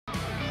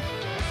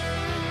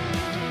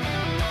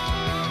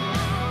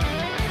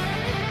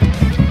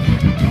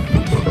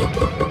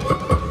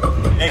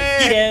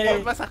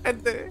¿Qué pasa,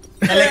 gente?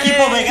 El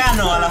equipo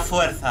vegano a la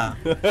fuerza.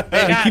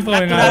 El equipo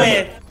vegano. A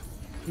ver,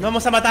 no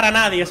vamos a matar a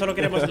nadie, solo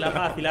queremos la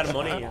paz y la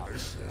armonía.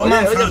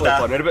 Coman Pues fruta.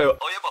 poner veganos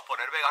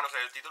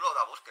en el título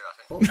da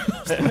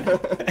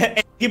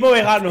búsquedas, Equipo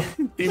vegano.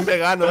 Team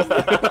vegano.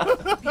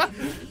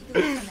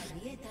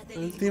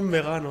 El team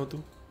vegano,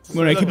 tú.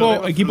 Bueno,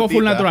 equipo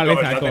full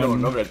naturaleza. Tenemos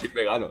Con... nombre, el team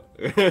vegano.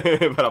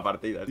 Para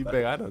partidas. Team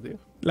vegano, tío.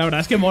 La verdad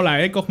es que mola,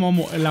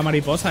 como la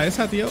mariposa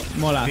esa, tío.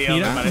 Mola. Tío, me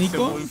Gira, parece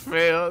Nico. muy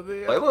feo,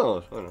 tío.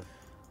 ¿Podemos? Bueno.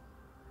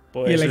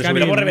 Pues Y el si nos Ecari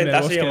hubiéramos del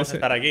reventado bosque si íbamos a ese.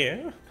 estar aquí,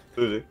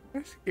 Sí.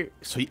 Es que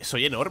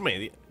soy enorme,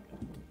 tío.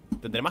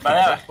 Tendré más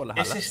Vale, que por las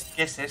 ¿qué alas.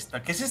 es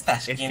esto? ¿Qué es esta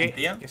Es skin, que,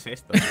 tío? ¿qué es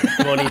esto?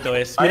 Qué bonito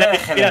es. Vaya Mira,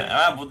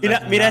 degenerada, puta.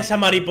 mira esa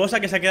mariposa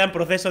que se queda en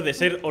proceso de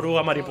ser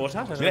oruga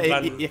mariposa. O sea, en Mira,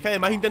 plan, y es que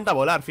además intenta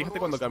volar, fíjate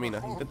cuando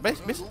camina.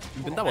 ¿Ves?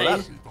 Intenta volar.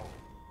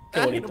 Qué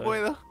Ay, bonito, no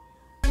puedo.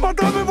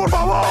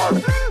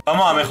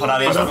 Vamos a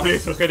mejorar eso. Sí,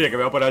 sugería que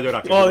me voy a poner a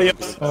llorar. Oh, Dios.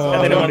 Oh.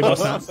 Ya tenemos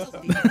mariposa.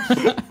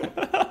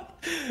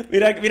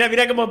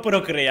 Mira cómo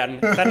procrean.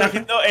 Están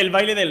haciendo el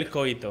baile del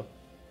coito.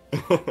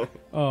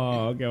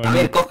 Oh, qué A bueno.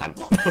 ver, cojan.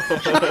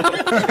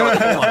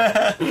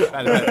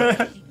 Vale.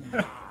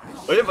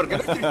 Oye, ¿por qué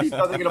no estoy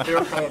visto de que los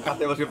primeros que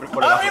hacemos siempre es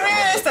poner ¡Ah, mira,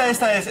 mira!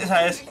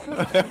 Esa es.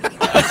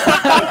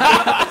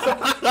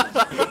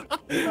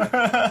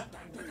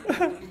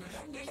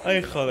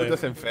 Ay, Putos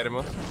joder.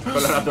 enfermos.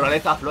 Con la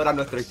naturaleza afloran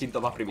nuestros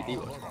instintos más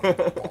primitivos.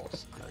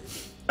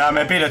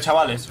 Me piro,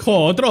 chavales.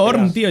 Jo, otro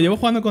Orn, tío. Llevo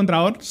jugando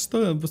contra Orns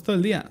todo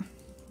el día.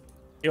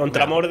 Y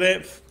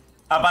contramorde.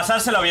 A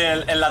pasárselo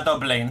bien en la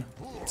top lane.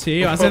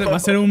 Sí, va a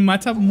ser un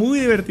matchup muy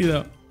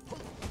divertido.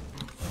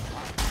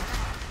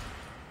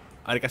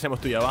 A ver qué hacemos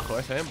tú y abajo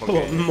ese,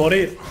 porque…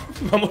 Morir.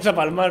 Vamos a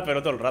palmar,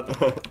 pero todo el rato.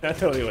 Ya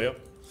te lo digo yo.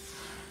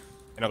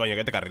 No, coño,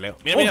 que te carrileo.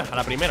 Mira, a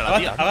la primera, la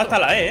tía. Haga hasta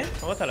la E,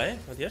 Haga la E.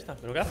 La tía esta.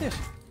 ¿Pero qué haces?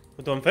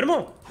 ¿Tú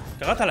enfermo?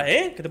 Que haga hasta la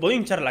E, que te puedo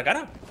hinchar la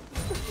cara.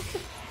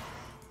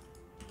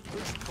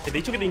 ¿Que te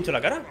he dicho que te hincho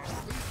la cara?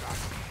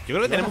 Yo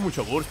creo que tenemos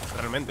mucho burst,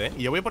 realmente, ¿eh?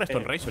 Y yo voy por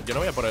Stone Razor, yo no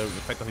voy a por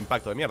efectos de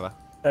impacto de mierda.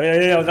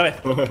 Mira, otra vez.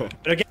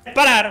 ¿Pero quieres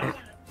parar?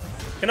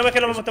 ¿Que no ves que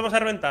nos vamos a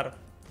reventar?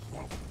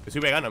 Yo soy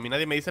vegano, a mí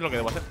nadie me dice lo que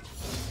debo hacer.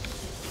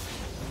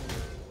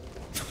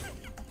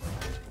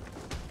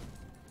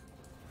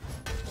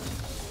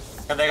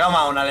 Que te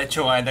coma una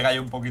lechuga que te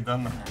cayó un poquito,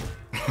 ¿no?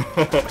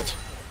 Te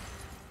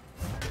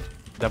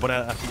voy a poner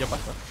así, yo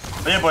paso.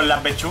 Oye, pues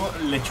las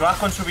lechugas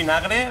con su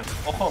vinagre,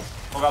 ojo,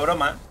 poca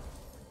broma,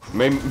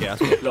 Qué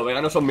asco. Los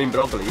veganos son main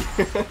brócoli.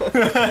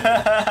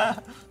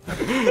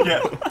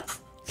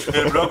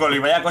 El brócoli,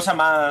 vaya cosa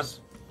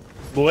más.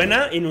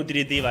 Buena y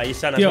nutritiva y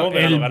sana. Tío, Somos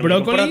veganos, el Carlos,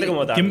 brócoli. compórtate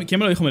como tal. ¿Quién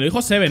me lo dijo? Me lo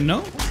dijo Seven,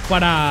 ¿no?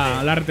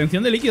 Para la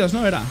retención de líquidos,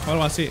 ¿no? Era o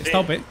algo así. Está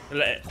OP.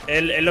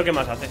 Es lo que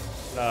más hace.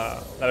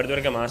 La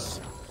verdura que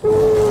más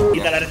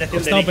quita la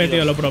retención de Está OP, líquidos.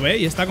 tío. Lo probé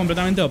y está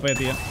completamente OP,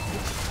 tío.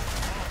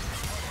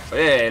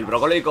 Oye, el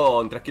brócoli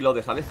con 3 kilos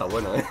de sal está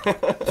bueno, ¿eh?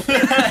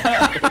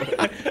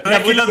 3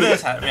 kilos de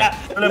sal. Mira,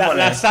 tú le La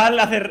pones. sal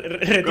hace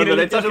retiene Cuando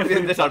le echas líquidos que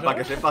suficiente sal flipas,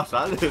 para que sepa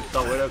sal, está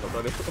bueno,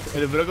 cojones.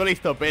 El brócoli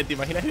está OP, ¿te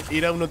imaginas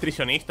ir a un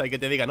nutricionista y que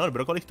te diga, no, el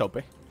brócoli está OP?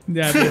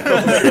 Ya, tío.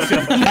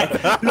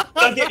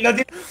 No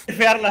tienes que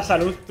nerfear la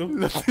salud, tú.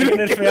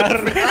 Tienes que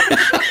nerfear.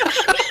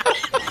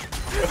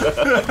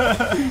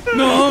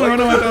 No, me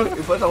van a matar.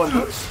 ¿Y puedes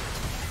aguantar?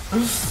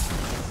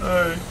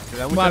 Te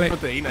da muchas Vale.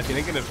 proteínas,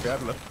 tienen que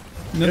nerfearlo.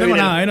 No tengo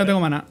nada, no tengo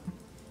mana.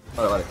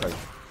 Vale, está bien.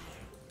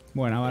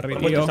 Buena, Barry,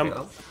 Pues tío.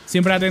 estamos-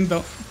 Siempre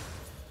atento.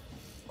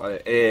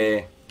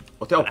 Vale,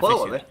 hostia, ¿os puedo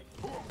volver?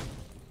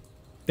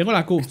 Tengo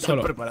la Q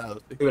solo. Preparado,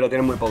 tío. Sí, pero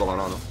tienes muy poco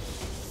mana, ¿no?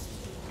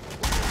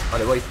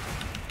 Vale, voy.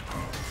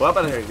 Puedo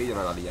aparecer el grillo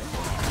en la lilla.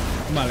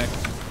 Vale.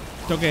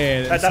 Tengo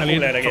que Está salir.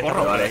 jungler aquí, está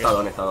Vale, jungler está aquí.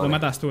 don, está Lo don.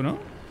 matas tú, ¿no?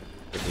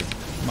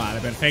 Vale,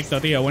 perfecto,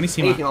 tío.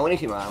 Buenísima. Buenísima,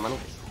 buenísima, Manu.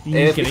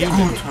 Increíble.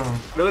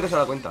 Creo que te se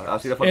da cuenta,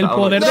 así de fuerte. El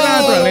Vamos. poder de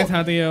la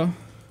naturaleza, tío.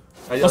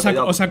 Ayuda,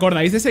 ayuda. ¿Os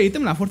acordáis de ese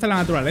ítem, la fuerza de la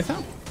naturaleza?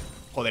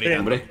 Joder, Sí, Irán.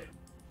 Hombre,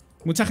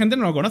 Mucha gente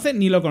no lo conoce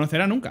ni lo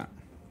conocerá nunca.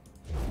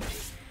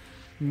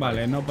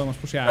 Vale, no podemos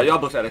pusear. ayuda a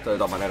pusear esto de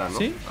todas maneras, ¿no?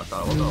 ¿Sí? Hasta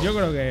la bota. Yo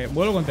creo que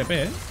vuelvo con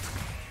TP,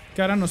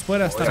 Que ahora nos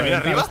puede estar ¿Se viene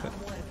arriba?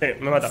 Sí,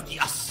 me mata.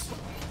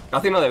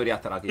 Casi no debería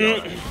estar aquí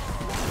ahora.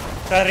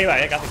 Está arriba,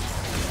 casi.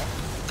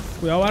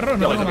 Cuidado, Barro,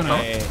 no Tío, tengo que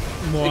mana. Sí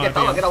Buah, que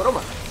estaba, tío. que era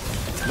broma.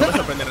 No me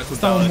sorprende el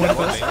resultado. Estamos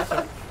de muertos. la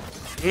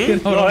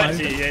No, no,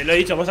 sí, lo he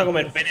dicho, vamos a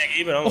comer pene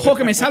aquí, pero vamos. Ojo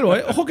que me salvo,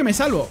 Ojo que me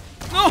salvo.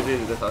 ¡No! Sí,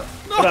 sí, te sabes.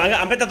 Pero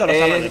han petado todos los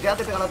samanes.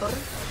 Quédate pegado a la torre.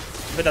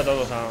 Han petado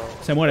todos a.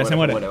 Se muere, se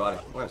muere. Vale.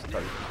 Bueno, está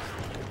bien.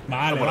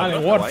 Vale, Bueno, vale,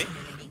 está Ward. guay.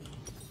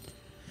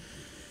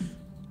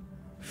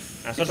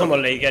 Nosotros somos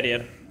late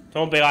carrier.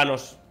 Somos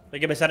veganos. Hay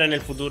que pensar en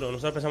el futuro.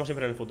 Nosotros pensamos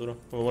siempre en el futuro.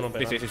 Como buenos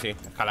Sí, veganos. sí.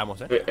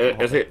 Escalamos,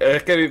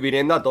 Es que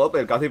viniendo a top,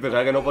 el Casi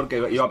pensaba que no porque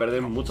iba a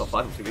perder muchos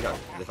fans. Y mira,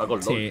 le saco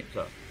el doble. Sí. O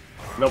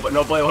sea,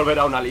 no puede volver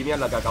a una línea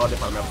en la que acabas de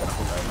farmearte la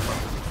punta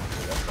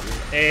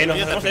de Nos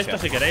Yo hacemos te esto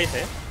si queréis,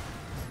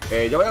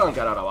 Yo voy a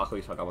banquear ahora abajo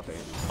y sacamos ahí.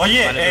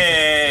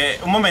 Oye,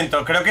 un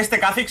momento, creo que este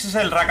Kha'Zix es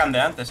el Rakan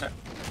de antes, ¿En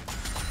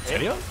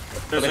serio?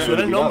 Pero Me que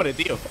suena el suena. nombre,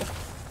 tío.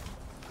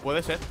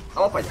 Puede ser.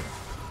 Vamos para allá.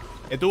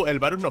 Tú, el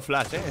Varus no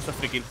flash, eso es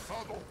free kill.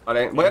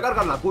 Vale, voy a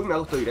cargar la Q y me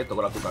hago esto directo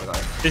con la Q cargada,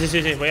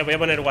 Sí. Voy a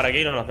poner War aquí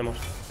y no lo hacemos.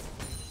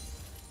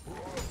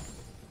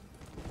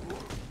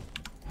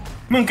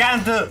 ¡Me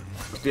encanta!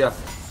 Hostia.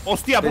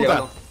 ¡Hostia, Estoy puta!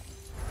 llegando.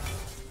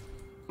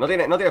 No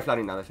tiene flash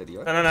ni nada ese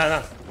tío,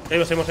 Nada.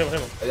 Seguimos.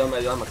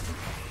 Ayúdame.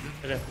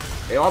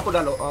 Vamos a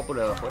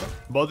ponerlo afuera.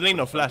 Botlane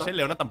no flash,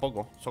 Leona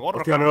tampoco. Socorro.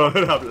 Hostia, no,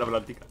 la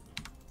plantica.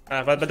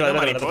 Una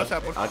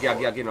mariposa, por Aquí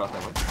no lo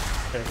hacemos.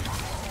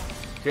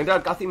 Si entra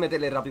al Kazi,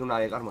 métele rápido una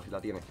de Garmo si la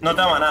tiene. No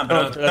tengo nada,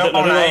 pero No, tengo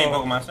para una ahí y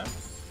poco más,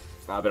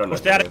 Pero no.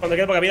 Usted cuando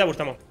quede poca vida,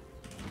 gustamos.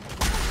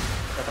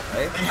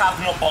 I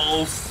have no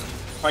balls.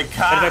 My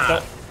God.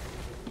 Perfecto.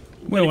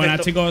 Muy buena,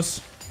 Perfecto.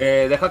 chicos.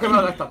 Deja que me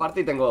haga esta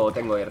parte y tengo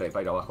R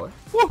para ir abajo,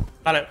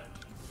 Vale.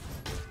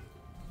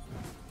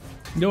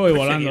 Yo voy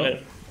volando.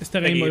 seguiré. Este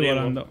game voy Seguiremos.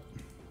 volando.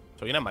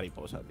 Soy una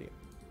mariposa, tío.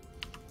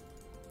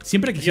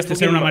 Siempre quisiste Yo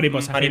ser una fui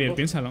mariposa, mariposa. Javier,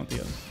 piénsalo,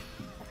 tío.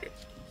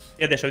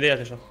 Días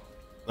de eso.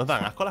 ¿Nos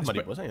dan asco las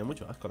mariposas? Me da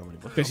mucho asco las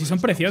mariposas. Pero si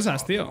son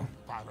preciosas, tío.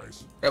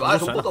 Va,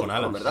 es un No puto con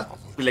alas. mono, ¿verdad?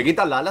 Si le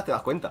quitas las alas te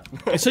das cuenta.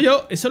 Eso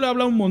lo he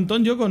hablado un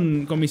montón yo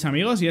con mis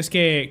amigos, y es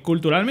que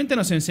culturalmente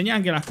nos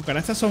enseñan que las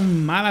cucarachas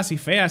son malas y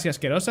feas y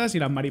asquerosas y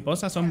las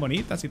mariposas son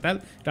bonitas y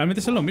tal.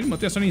 Realmente son lo mismo,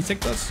 tío, son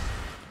insectos.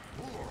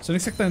 Son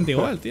exactamente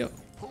igual, tío.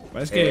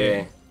 Es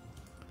que…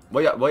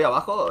 Voy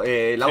abajo,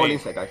 le hago Sí. el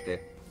insect a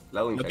este. Le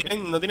hago No insect.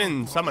 no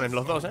tienen summoners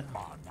los dos,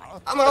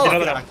 ¡Vámonos!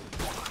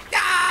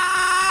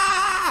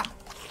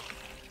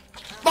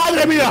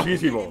 ¡Madre mía!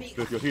 Preciosísimo.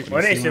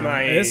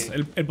 Buenísima. es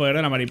el poder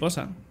de la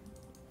mariposa.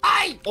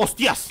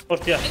 ¡Hostias!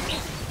 Hostia.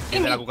 Y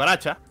el de la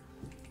cucaracha.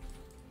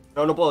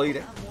 No puedo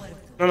ir,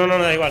 No,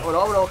 da igual.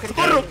 Vámonos, gente.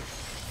 ¡Corro!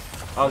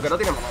 Aunque no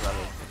tiene mana,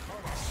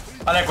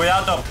 Vale,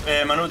 cuidado, top.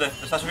 Manute,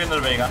 te está subiendo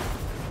el Veigar.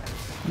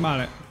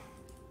 Vale.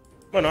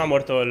 Bueno, ha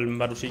muerto el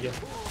barusillo.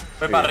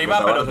 Voy para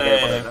arriba, pues pero ahora se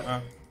puede poner, te.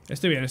 Ah.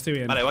 Estoy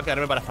bien. Vale, voy a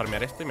quedarme para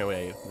farmear esto y me voy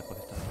a ir después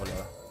de esta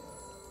oleada.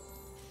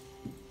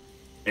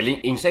 El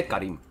insect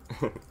Karim.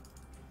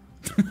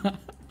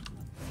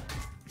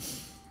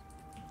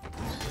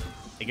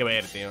 Hay que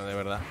ver, tío, de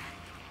verdad.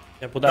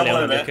 De puta No leona,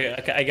 vuelve.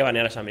 es que hay que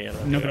banear esa mierda.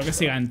 No creo que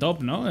siga en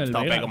top, ¿no? El Está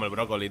OP Veigar. como el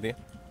brócoli, tío.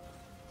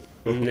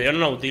 Yo no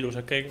Nautilus,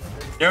 es que.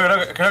 Yo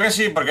creo que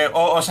sí, porque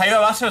o se ha ido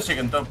a base o sigue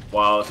en top.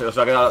 Wow, se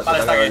ha quedado. Vale,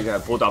 Se está ha aquí. quedado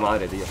de puta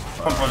madre, tío.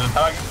 Pues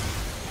estaba aquí.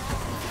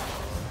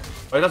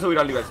 Vais a subir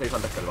al nivel 6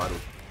 antes que el Varus.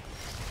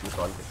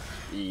 Mucho antes.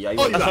 Y ahí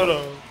 ¡Hola! Está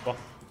solo. Buah.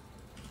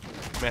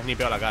 Me has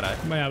nipeado la cara,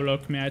 Vaya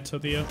block me ha hecho,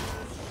 tío.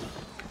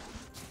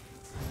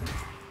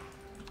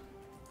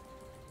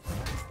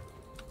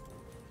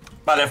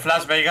 Vale,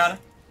 flash Veigar.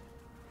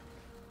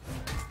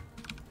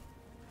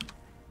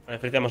 Vale,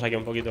 friciamos aquí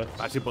un poquito.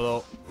 A ver si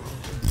puedo.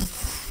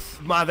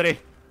 ¡Madre!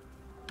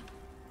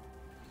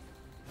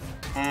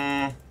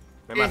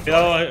 Me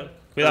mato.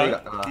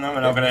 Cuidado. No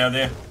me lo creo,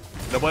 tío.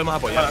 No podemos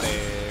apoyarte.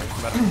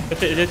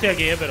 Yo estoy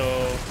aquí, pero.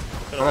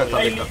 ¿Dónde está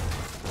Veigar?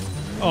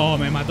 Oh,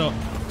 me mató.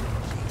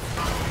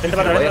 Vente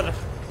para atrás, vente para atrás.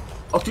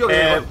 Hostia,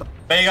 que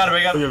Veigar.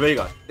 Oye,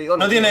 Veigar.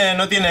 No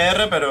tiene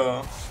R,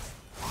 pero.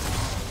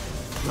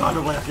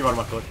 No voy a esquivar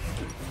más cosas.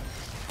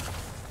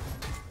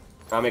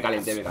 Me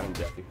calenté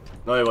aquí.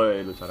 No debo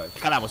de luchar ahí.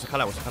 Escalamos.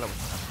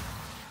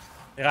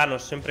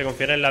 Veganos, siempre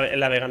confiar en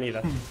la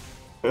veganidad.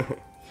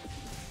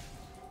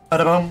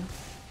 Perdón.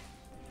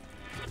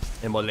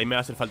 En botlane me va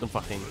a hacer falta un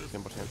fajín,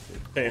 100%. Sí.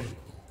 Sí.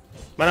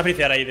 Van a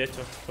friciar ahí, de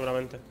hecho,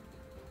 seguramente.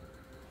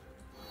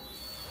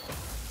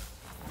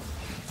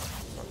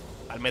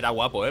 Al meta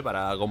guapo,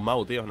 para con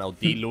Mau, tío.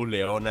 Nautilus,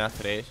 Leona,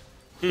 3.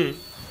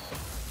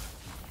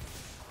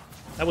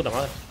 La puta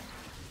madre.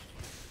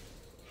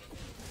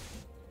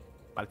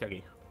 Vale, estoy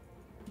aquí.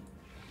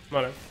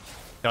 Vale.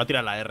 Te va a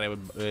tirar la R,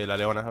 la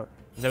Leona.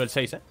 Es level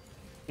 6,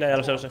 Ya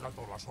lo sé.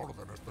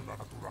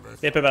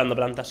 Estoy preparando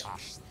plantas.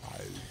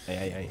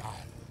 Ahí.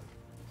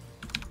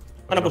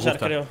 Van a Me pulsar,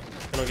 gusta. creo.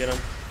 Que no quieran.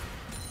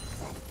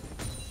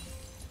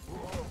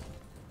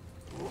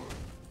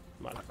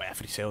 Vale. Vaya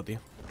friseo, tío.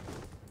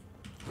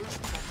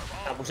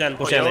 Pusean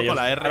Oye, ellos. con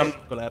la R. Van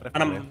Con la R.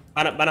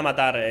 van a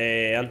matar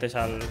antes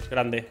al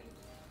grande.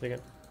 Así que.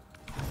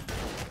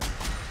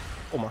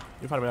 Toma,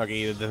 yo farmeo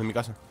aquí desde mi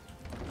casa.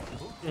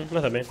 No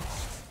hace bien.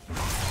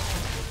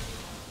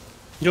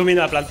 Yo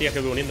vine a la plantilla que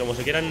voy uniendo. Como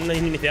se quieran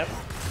iniciar,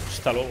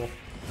 hasta luego.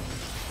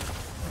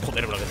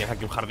 Joder, pero que tienes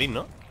aquí un jardín,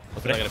 ¿no?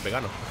 No tienes que eres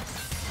vegano.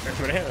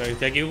 Hombre,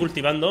 estoy aquí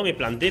cultivando mi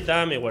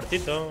plantita, mi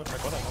huertito, esa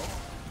cosa,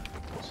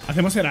 ¿no?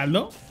 ¿Hacemos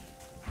heraldo?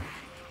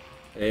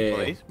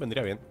 ¿Podéis?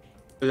 Vendría bien.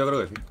 Yo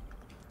creo que sí.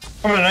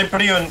 Hombre, no hay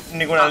prio en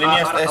ninguna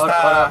línea.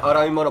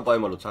 Ahora mismo no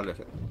podemos lucharles.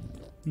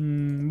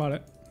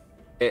 Vale.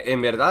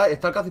 En verdad,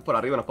 está el Kha'Zix por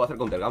arriba, nos puede hacer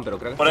countergun, pero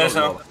creo que Por no, eso.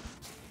 no.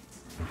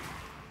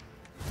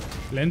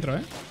 Le entro,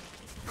 ¿eh?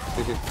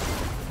 Sí.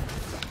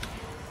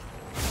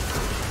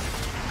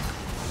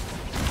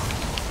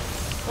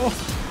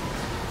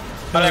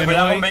 Vale, me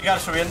cuidado voy. con Veigar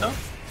subiendo.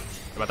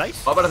 ¿Me matáis?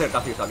 Va a aparecer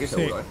Kha'Zix aquí,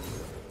 seguro,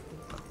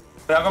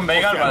 Cuidado con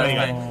Veigar, Hostia, vale,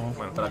 Veigar. está ahí.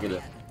 Bueno, Tranquilo.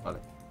 Vale.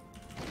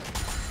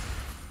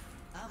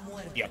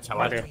 tía,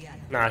 chaval.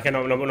 Nada, es que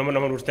no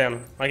me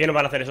gustean. Aquí no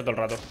van a hacer eso todo el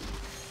rato.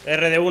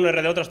 R de uno,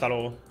 R de otro, hasta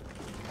luego.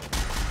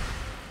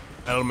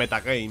 El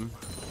metagame.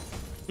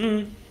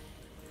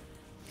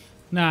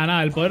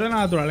 Nada, el poder de la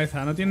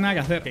naturaleza. No tiene nada que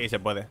hacer. Sí, se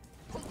puede.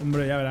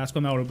 Hombre, ya verás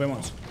cuando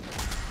agrupemos.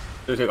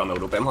 Sí, cuando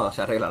agrupemos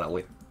se arregla la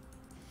web.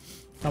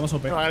 Estamos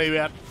OP. Me van a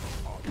aliviar.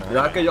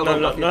 Ya es que yo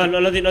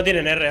No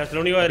tienen R, es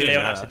lo único es tiene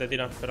Leona, nada. se te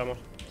tira, pero vamos.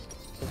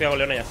 Confía con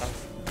Leona y ya está.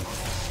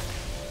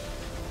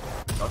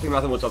 Así me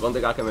hace mucho tonto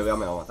y cada vez que me vea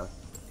me va a matar.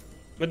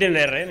 No tienen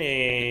R,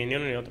 ni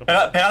uno ni otro.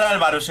 Pégale al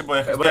Varus si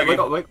puedes.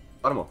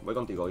 Voy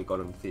contigo y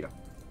con Cira.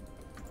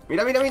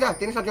 Mira,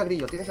 tienes aquí al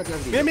grillo,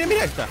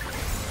 Mira esta.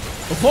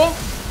 ¡Ojo!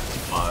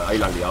 Ah, ahí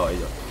la han liado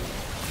ellos.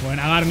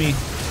 Buena, Garmi.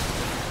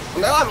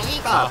 ¿Dónde va,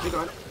 amiguita?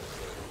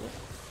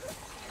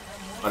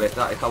 Vale,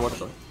 está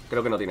muerto.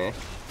 Creo que no tiene,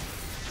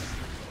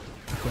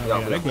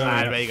 Cuidado.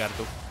 Ah, el Veigar,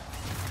 tú.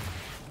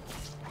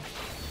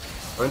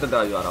 Voy a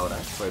intentar ayudar ahora,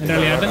 En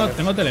realidad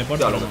tengo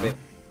teleporte. Cuidado, lo que sé.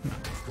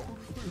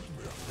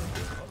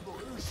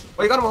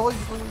 Voy, Garmo, voy.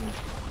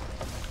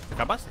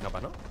 ¿Capaz,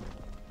 no?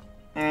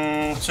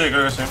 Sí,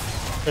 creo que sí.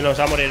 No,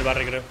 se va a morir el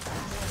Barry, creo.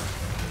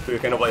 Sí,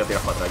 es que no puedo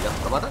tirar para atrás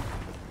ya. ¿Lo mata?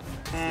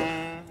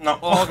 No.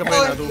 Oh, qué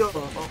pena, tú.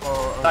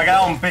 Te ha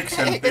quedado un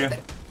pixel, tío.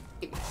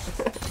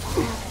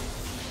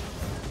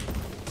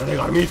 ¡Ese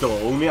Garmito!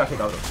 Humilla a ese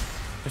cabrón.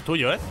 Es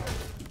tuyo,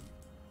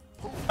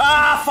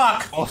 ¡Ah,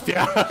 fuck!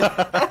 ¡Hostia!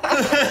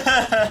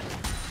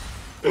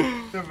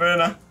 Qué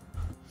pena.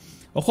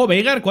 Ojo,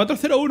 Veigar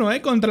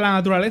 4-0-1, contra la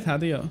naturaleza,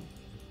 tío.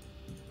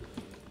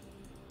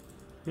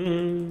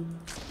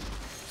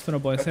 Esto no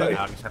puede ser.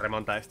 Ah, que se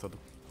remonta esto, tú.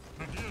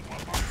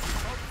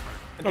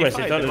 No me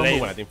siento el muy lane.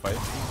 buena teamfight.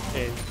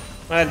 Sí.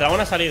 Vale, el dragón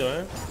ha salido, Yo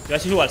a ver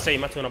si subo al 6,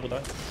 macho, de una puta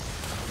vez.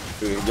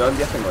 Sí, yo en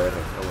 10 tengo R. No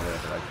voy a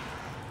hacer ahí.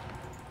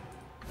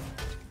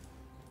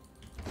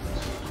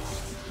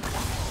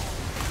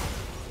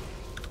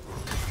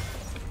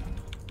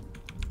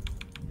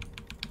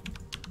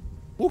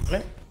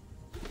 ¿Vale?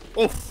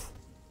 Uf.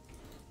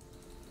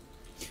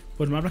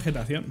 Pues más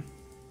vegetación.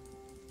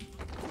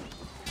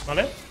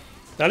 ¿Vale?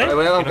 ¿Dale? Vale,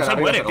 voy a Que no bancar se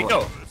arriba, muere, sacamos.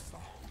 tío.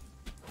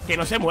 Que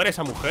no se muere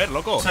esa mujer,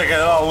 loco. Se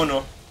quedó a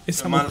uno.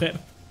 Esa Qué mal. mujer.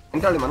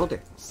 Entrale,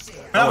 Manute.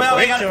 Voy a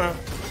Buenísima. pegar.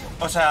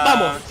 O sea,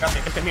 ¡Vamos! casi.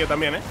 Este es mío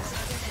también,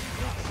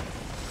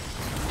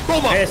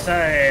 ¡Toma!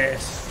 Esa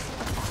es.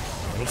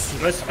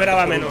 No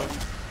esperaba menos.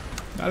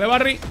 Dale,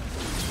 Barry.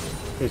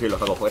 Sí, lo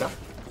saco fuera.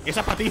 Y esa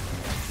es para ti.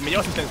 Me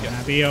lleva asistencia.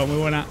 Buena, tío, muy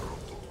buena.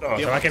 No,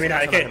 Tío, se va que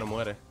mira, es que. no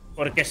muere.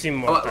 Porque es Ah,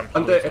 inmortal.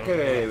 antes, es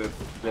que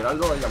le da el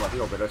do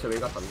llamativo, pero ese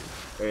Veigar también.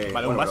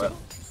 Vale, un bueno, básico.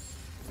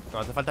 No,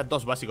 hace falta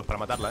 2 básicos para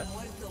matarla,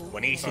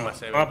 Buenísima,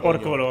 se ve. Ah,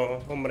 por culo,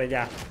 hombre,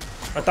 ya.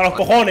 Hasta los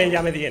cojones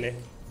ya me tiene.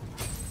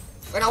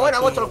 Buena,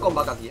 hago hecho el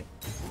combat aquí,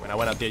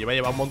 Buena, tío. Yo me he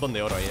llevado un montón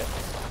de oro ahí,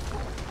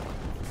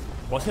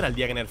 ¿Cuál será el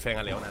día que nerfeen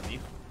a Leona, tío?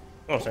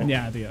 No sé.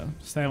 Ya, tío.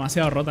 Está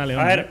demasiado rota, León.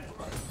 A ver,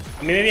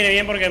 a mí me viene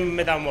bien porque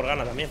me da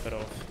Morgana también, pero.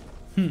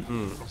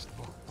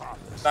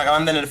 Se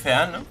acaban de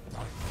nerfear, ¿no?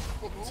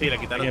 Sí, le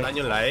quitaron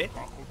daño en la E.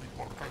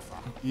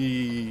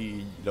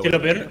 Y.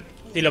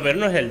 Y lo peor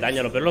no es el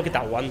daño, lo peor es lo que te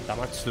aguanta,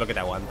 macho. Es lo que te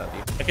aguanta,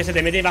 tío. Es que se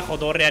te mete bajo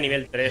torre a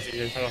nivel 3 y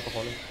te salen los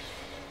cojones.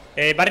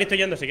 Barry, estoy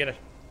yendo si quieres.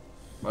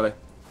 Vale.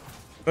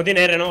 No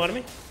tiene R, ¿no,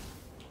 Garmi?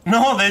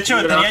 No, de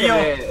hecho, tenía yo.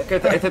 Es que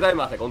este también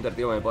me hace counter,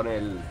 tío. Me pone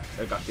el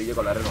castillo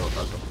con la R no lo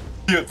salto.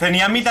 Tío,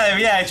 tenía mitad de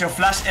vida, he hecho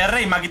flash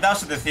R y me ha quitado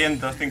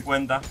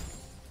 750.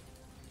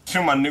 Es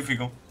un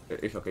magnífico.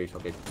 Eso, ok.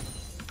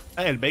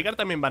 El Veigar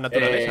también va a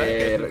naturaleza,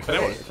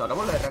 Esperemos.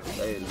 ¿Sacamos la R aquí?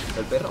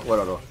 ¿El perro?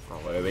 Bueno, no.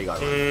 No, el Veigar.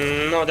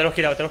 No, tenemos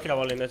que ir a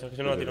bowling de eso, que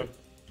si no lo tiro.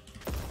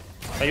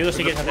 Te ayudo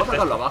si quieres hacer Vamos a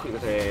sacarlo abajo y que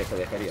se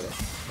deje ir,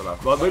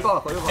 Voy para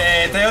abajo,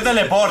 Te doy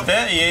teleport,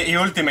 y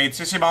ultimate.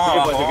 Sí, vamos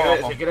abajo. Pues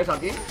abajo. si quieres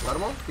aquí,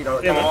 Garmo,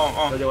 tíralo. Sí,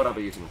 vamos. Lo llevo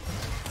rapidísimo.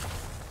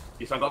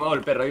 Y sacamos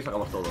el perro y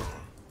sacamos todo.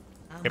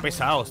 Qué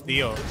pesados,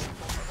 tío.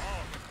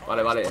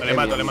 Vale. Le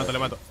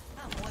mato.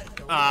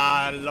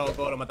 Ah,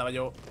 loco, lo mataba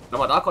yo. ¿Lo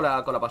matabas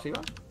con la pasiva?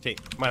 Sí,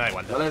 bueno, da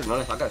igual. No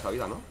le saca esa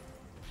vida, ¿no?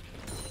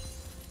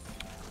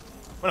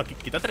 Bueno,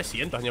 quita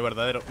 300 año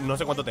verdadero. No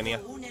sé cuánto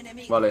tenía.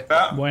 Vale.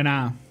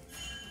 Buena.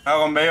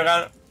 Hago con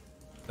Veigar.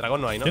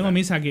 Dragón no hay, ¿no? Tengo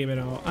misa aquí,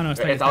 pero. Ah, no,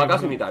 está ahí. Estaba está ahí.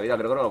 casi mitad de vida,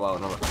 creo que no lo va a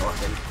hacer.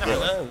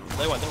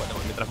 Da igual.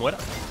 Mientras muera.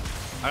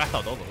 Ha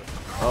gastado todo,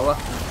 Vamos, va.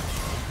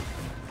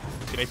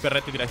 Tiráis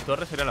perrete y tiráis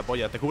torres, sería la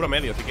polla. Te cubro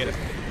medio si quieres.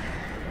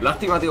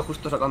 Lástima, tío,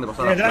 justo se acaban de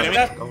pasar.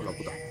 Detrás. Cago en la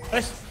puta.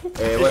 ¿Ves?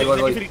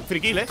 Voy. Free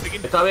kill, free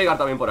kill. Está Veigar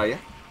también por ahí,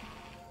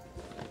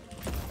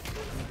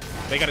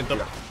 Veigar en top.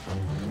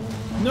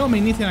 No, me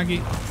inician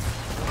aquí.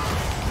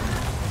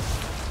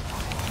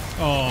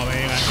 Oh,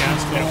 venga, qué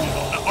asco.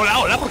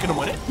 Hola, ¿por qué no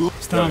muere?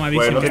 Está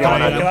mamadísimo. no tenía está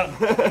mana. Veigar.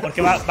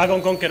 Porque va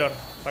con Conqueror.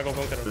 Va con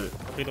Conqueror.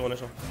 Ojito con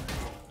eso.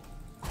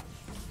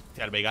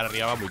 Hostia, el Veigar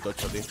arriba va muy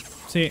tocho, tío.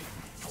 Sí.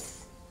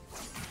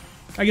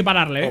 Hay que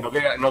pararle,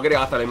 No quería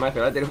gastar el maíz,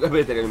 pero tenía que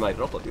meter el maíz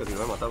rojo, tío, si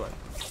no me mataba.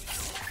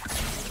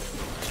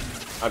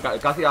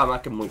 Casi además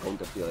que es muy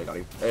counter, tío, de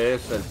Karim.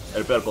 Es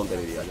el peor counter,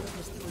 diría yo.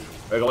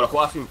 Pero como lo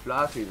juegas sin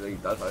flash y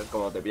tal, ¿sabes?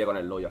 Como te pilla con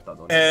el low y ya está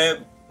todo.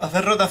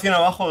 Hacer rotación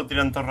abajo o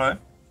tirar en torre,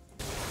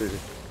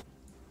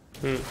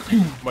 Sí.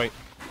 Voy.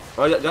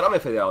 No, yo ahora me he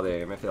fedeado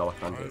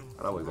bastante.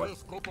 Ahora voy igual.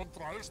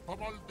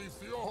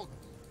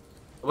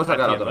 ¿Cómo está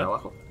la torre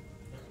abajo?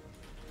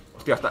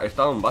 Hostia,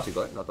 está un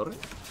básico, la torre.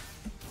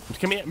 Es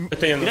que mira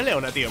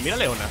Leona, tío, mira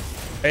Leona.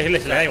 Le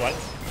da igual.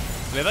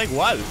 Le da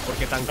igual,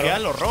 porque tanquea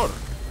el horror.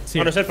 Sí.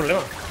 No, no es el problema.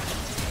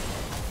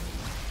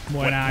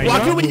 Buena.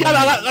 ¡Guau, qué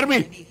humillada,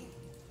 Garmin!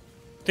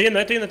 Estoy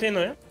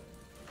yendo.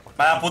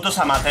 Vaya putos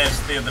amateurs,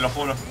 tío, te lo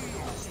juro.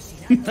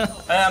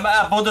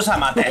 Vaya putos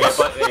amateurs.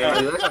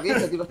 ¿Ayudáis aquí?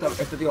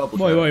 Este tío va a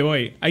putear.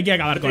 Voy. Hay que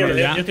acabar con él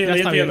ya. Yo estoy Ya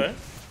está yendo, bien.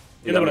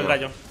 Yendo por detrás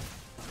yo.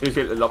 Sí,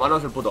 lo malo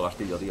es el puto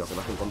castillo, tío, que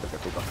no se encuentre que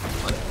puta.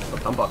 Vale, lo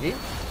estampo aquí.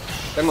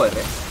 Tengo R.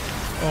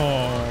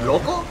 Oh.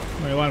 ¿Loco?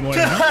 Igual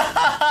muere, ¿no?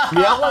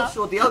 Me hago el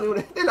soteado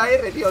de la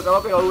R, tío. Se me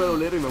ha pegado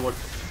WR y me muero.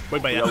 Voy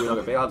para allá. Cuidado,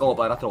 que pega como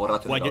padrastro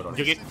borracho. Guay, cabrón.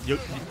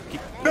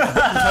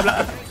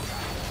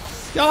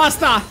 ¡Ya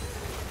basta!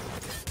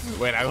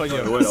 Buena,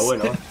 coño.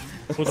 Bueno.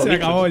 Se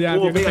acabó ya,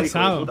 tío, qué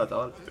pesado.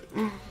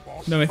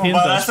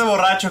 900. Padrastro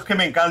borracho, es que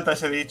me encanta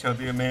ese dicho,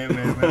 tío. Me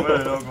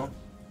vuelve loco.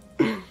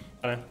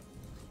 Vale.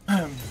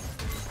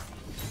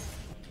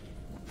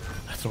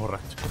 Esto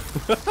borracho.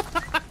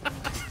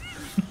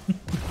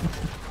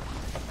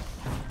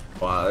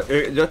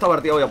 Yo esta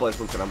partida voy a poder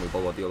funcionar muy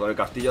poco, tío. Con el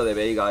castillo de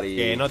Veigar y...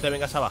 Que no te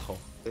vengas abajo.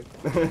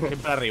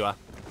 Siempre arriba.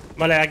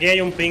 Vale, aquí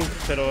hay un ping,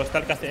 pero está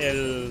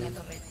el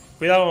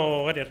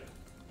Cuidado, Guerrier.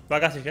 Va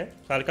casi, ¿eh?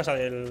 O sea, el casa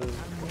del...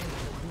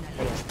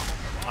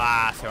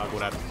 Ah, se va a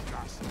curar.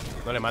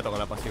 No le mato con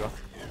la pasiva.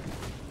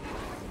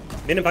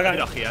 Vienen para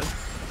acá. Mira, Gial.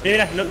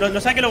 Mira,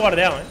 no sabe que lo he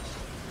guardeado, ¿eh?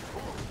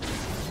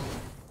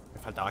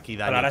 Me faltaba aquí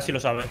Pero daño. ahora sí lo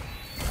sabe.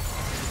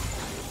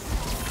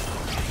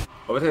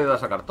 ¿O ves que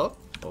intentas sacar top?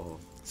 O...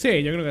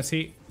 Sí, yo creo que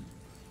sí.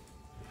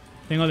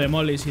 Tengo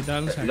demolish y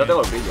tal. O sea yo que-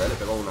 tengo el brillo, le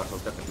pego unas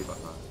hostias que flipas.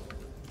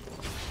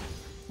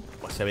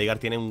 Pues ese Veigar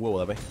tiene un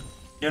huevo de AP.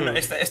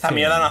 Esta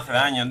mierda no hace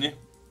daño, tío.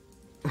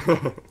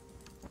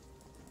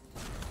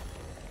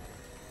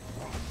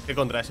 Que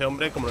contra ese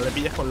hombre, como no le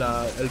pillas con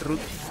el root.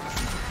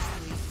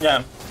 Ya.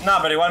 No,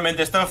 pero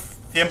igualmente esto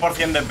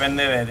 100%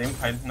 depende de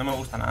teamfight. No me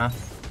gusta nada.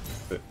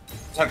 Sí.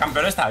 O sea, el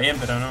campeón está bien,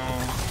 pero no...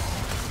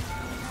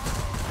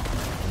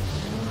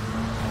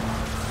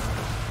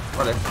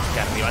 Vale. Que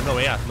arriba no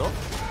veas, ¿no?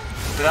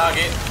 Cuidado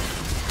aquí.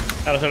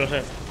 Ya lo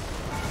sé.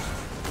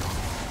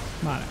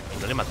 Vale.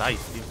 Y no le matáis,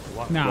 tío.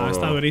 Guau. No, No.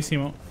 está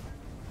durísimo.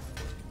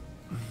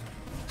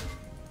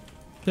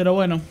 Pero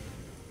bueno.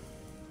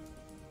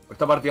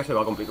 Esta partida se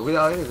va a complicar.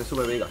 Cuidado, que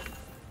sube Veigar.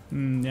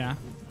 Ya.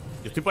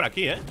 Yo estoy por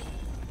aquí, ¿eh?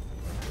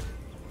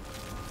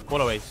 ¿Cómo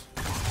lo veis?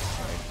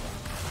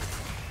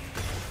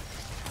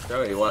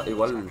 Creo que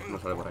igual no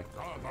sale por ahí.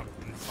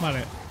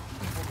 Vale.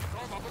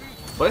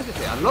 ¿Puedes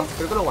desearlo?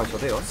 Creo que lo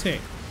guanchoteo, ¿eh? Sí.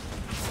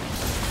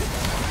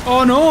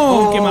 ¡Oh,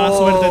 no! ¡Qué mala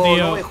suerte,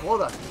 tío! No me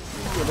jodas,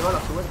 tío, qué mala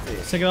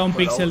suerte. Se ha quedado un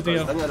pixel, El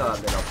tío. daño de la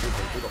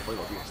puto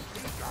juego, tío.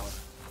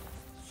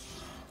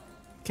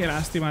 Qué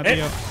lástima,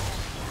 tío.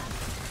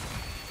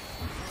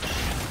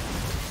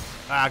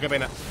 Ah, qué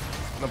pena.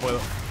 No puedo.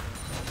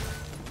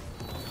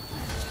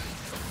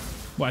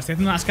 Buah, estoy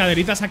haciendo unas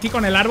caderitas aquí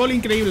con el árbol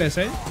increíbles,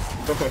 ¿eh?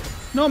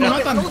 ¡No, me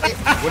matan! ¡No!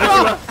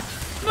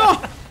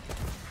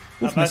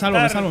 Uf, me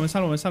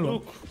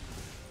salvo.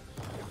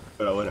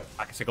 Pero bueno,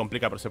 Ah, que se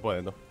complica, pero se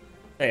puede, ¿no?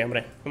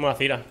 Hombre, como una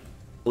cira.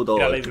 puto.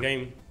 Tira late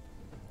game.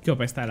 Qué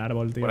OP está el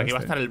árbol, tío. Por aquí va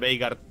a este. estar el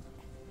Veigar.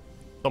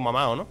 Todo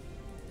mamado, ¿no?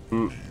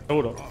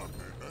 Seguro.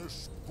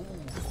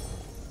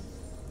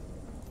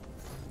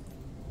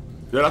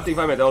 Yo en la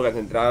teamfight me tengo que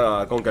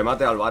centrar con que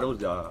mate al Varus,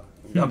 ya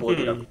puedo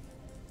tirar.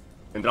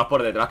 Entrar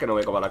por detrás, que no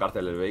me coma la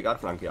cárcel del Veigar,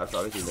 flanquear,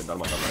 ¿sabes? Intentar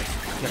matarla ahí.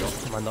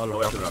 Se me han dado No los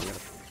voy a hacer una mierda.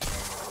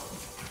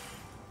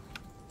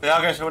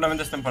 Cuidado que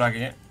seguramente estén por aquí,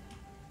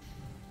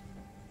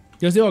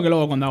 Yo os digo que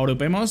luego cuando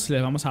agrupemos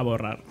les vamos a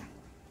borrar.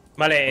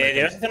 Vale,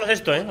 debes hacernos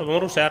esto, Lo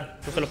podemos rusear.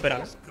 No se lo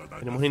esperan,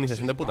 Tenemos una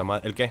iniciación de puta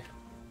madre. ¿El qué?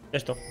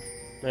 Esto.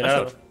 El Nasor.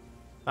 heraldo.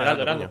 Heraldo,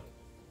 coño. heraldo.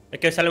 Es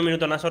que sale un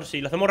minuto Nasor.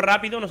 Si lo hacemos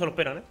rápido, no se lo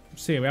esperan,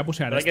 Sí, voy a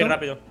pushear Pero hay que esto. ir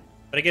rápido.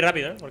 Pero hay que ir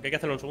rápido, porque hay que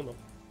hacerlo en un segundo.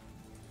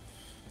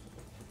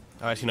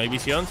 A ver, si no hay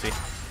visión, sí.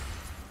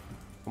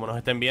 Como nos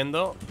estén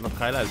viendo, nos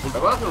cae la del Me pulpo.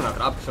 puedo hacer una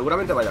trap,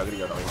 seguramente vaya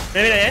grillo también.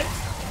 Mira,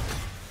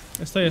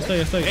 Estoy. El enano,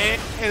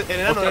 Hostia,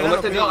 el como enano.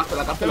 este tío hasta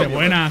la cárcel. Qué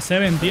buena,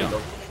 Seven, tío.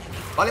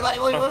 Vale,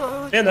 voy.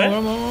 Viendo,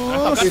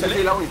 Vamos. Sí,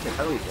 la hago inicial,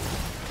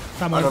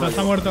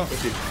 Está muerto.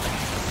 Sí.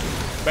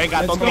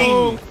 Venga, Let's go.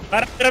 tontín.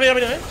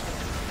 Rápido,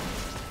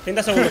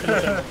 30 segundos.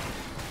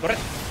 Corre.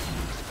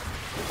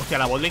 Hostia,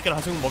 la botlane que nos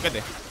hace un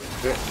boquete.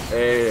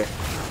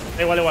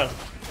 Igual.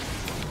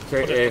 Si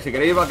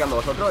queréis ir vaqueando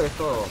vosotros,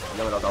 esto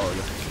ya me lo acabo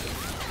yo.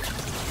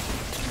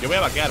 Yo voy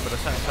a vaquear, pero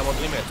esa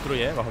botlane me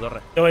destruye, bajo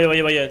torre. Yo voy,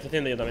 estoy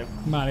haciendo yo también.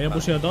 Vale, yo he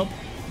pusido top.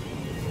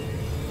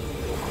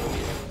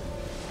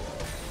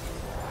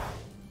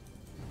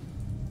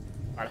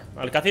 Vale,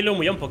 al Cacil lo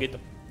humilló un poquito.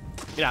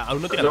 Mira,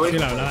 aún no tira Yo la voy- Sí,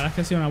 la verdad es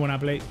que ha sido una buena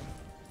play.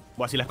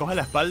 Buah, si las coges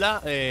la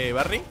espalda,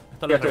 Barry,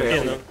 esto lo Ya estoy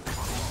revienta. bien.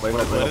 Voy Por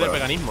con el poder del pero-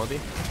 veganismo, tío.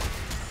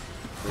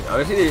 A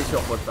ver si se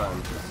os fuerzan.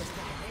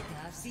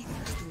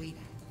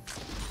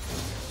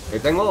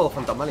 Tengo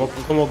fantasmal.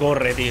 ¿Cómo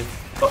corre, tío?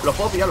 Los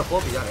puedo pillar,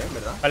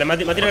 ¿verdad? Vale, me ha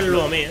tirado el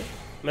luego a mí,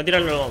 Me ha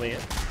tirado el luego a mí,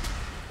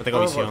 No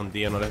tengo visión,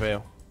 tío, no les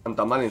veo.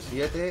 Fantasmal en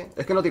 7.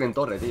 Es que no tienen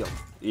torre, tío.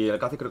 Y el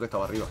Kha'Zix creo que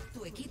estaba arriba.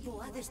 Tu equipo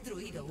ha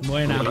destruido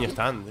Buena. ¿Qué coño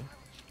están, tío?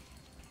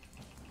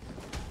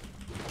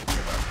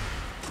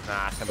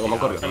 Nah, se ¿Cómo han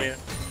corrió? pillado.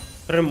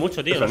 Corren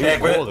mucho, tío. Eso No ni- sé.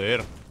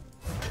 Joder. ¿Has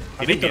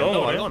 ¿Tienen visto viento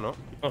o no, algo, no?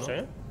 No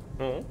sé.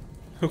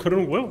 No. Corre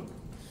un huevo.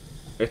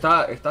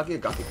 Está aquí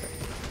el Kha'Zix.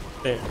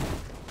 Sí.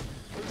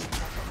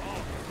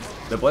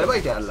 ¿Le puede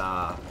baitear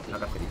la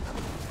carcerita?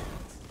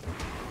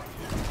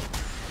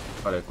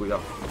 Vale,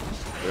 cuidado.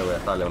 Creo que voy a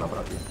estarle una por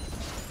aquí.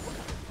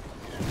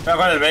 Voy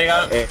con el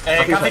Veigar.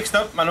 Kha'Zix. Kha'Zix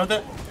top,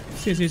 Manute.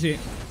 Sí, sí, sí.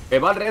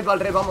 Va al red,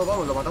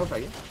 vamos, lo matamos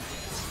ahí.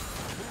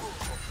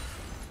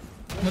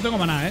 No tengo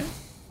maná,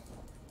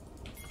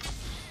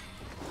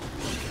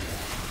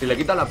 Si le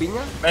quitan la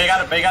piña,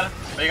 Veigar.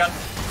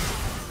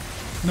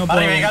 No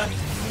Vale, puedo. Veigar.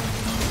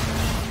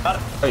 Vale.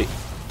 ahí.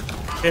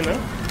 Viendo,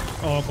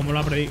 Oh, como lo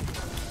ha predicho.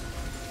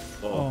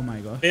 Oh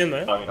my god. Viendo,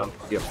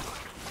 Tío.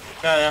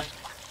 Ya.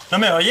 ¿No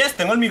me oyes?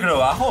 ¿Tengo el micro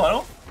bajo o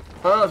algo?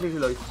 Ah, sí,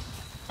 lo oí.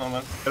 No,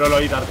 vale. Pero lo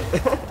oí tarde.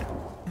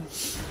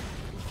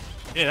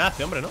 Tiene nada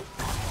este hombre, ¿no?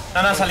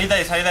 No, salida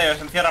y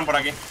os encierran por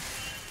aquí.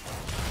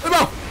 ¡Ahí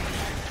va!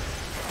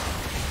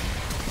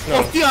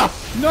 ¡Hostia!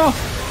 ¡No!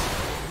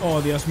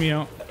 Oh, Dios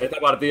mío. Esta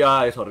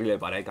partida es horrible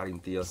para Ikarin,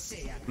 tío.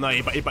 No,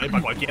 y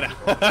para cualquiera.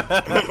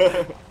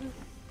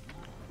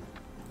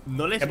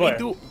 No les ¿Qué vi puede?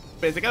 tú.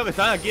 Pensé que los que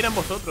estaban aquí eran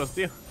vosotros,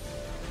 tío.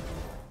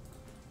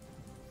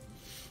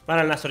 Van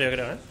al Nasor, yo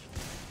creo,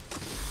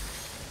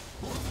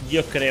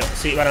 Yo creo.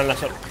 Sí, van al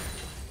Nasor.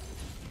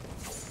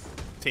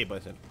 Sí,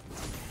 puede ser.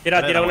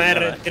 Tira Vale, una vale,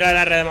 R. vale. Tira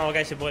la R de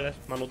Maokai si puedes,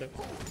 Manute.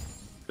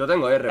 Yo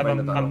tengo R para Para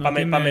intentarlo. No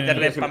tiene-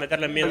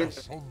 meterles miedo.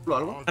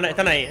 ¿Algo?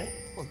 Están ahí,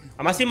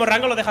 A máximo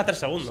rango los deja 3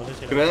 segundos. Sí,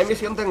 Si sí. me da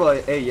misión tengo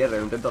E y R,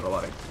 lo intento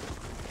robar,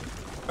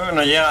 Creo que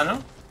no llega, ¿no?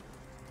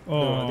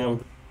 Oh.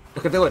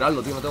 Es que tengo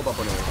heraldo, tío, no tengo para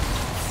poner.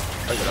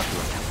 Ay, qué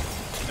lástima.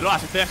 Lo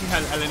haces, estoy aquí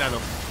al enano.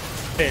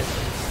 Sí.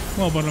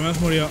 Bueno, por lo menos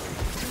murió.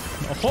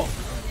 ¡Ojo!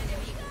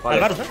 Vale.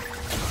 Al Varus,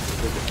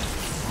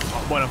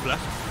 Oh, bueno, flash.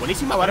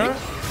 Buenísima, ¿vale?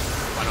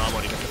 Bueno, va a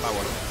morir ese pavo,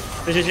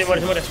 ¿no?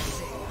 Sí, mueres.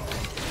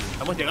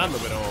 Estamos llegando,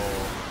 pero.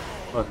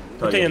 Vale,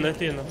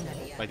 Estoy yendo.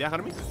 ¿Vais ya,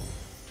 Harmy?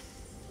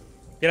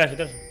 Tira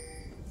eso.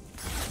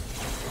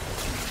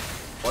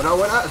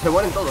 Buena, se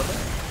mueren todos,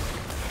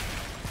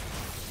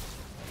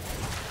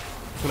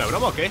 ¿Es una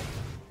broma o qué?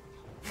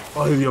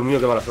 Ay, Dios mío,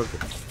 qué mala suerte.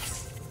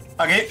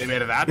 Aquí. De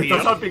verdad, Me tío.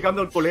 está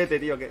salpicando el culete,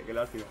 tío, qué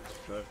lástima.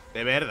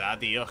 De verdad,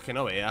 tío, es que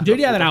no veas. Yo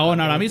iría dragón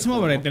ahora mismo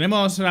porque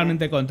tenemos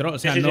realmente control. O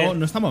sea, Sí, sí, sí.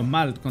 no estamos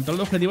mal. Control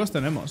de objetivos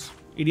tenemos.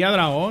 Iría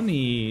dragón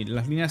y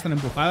las líneas están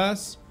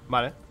empujadas.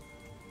 Vale.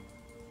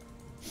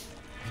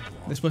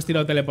 Después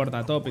tiro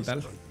teleporta top y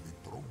tal.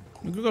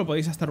 Yo creo que lo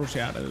podéis hasta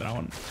rushear el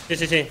dragón. Sí,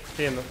 estoy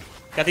yendo.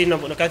 Kha'Zix no,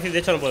 Kha'Zix de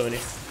hecho no puede venir.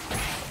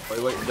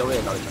 Yo voy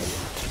de cabeza ahí.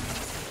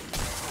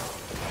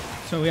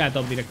 Se voy a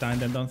top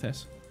directamente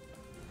entonces.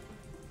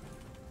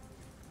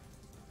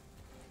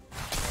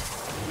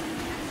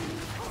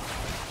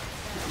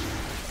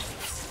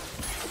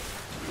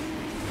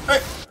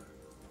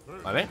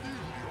 Vale.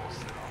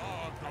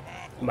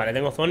 Vale,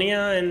 tengo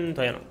Zonia en...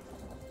 Todavía no.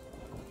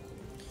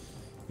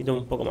 Y tengo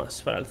un poco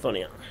más para el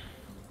Zonia.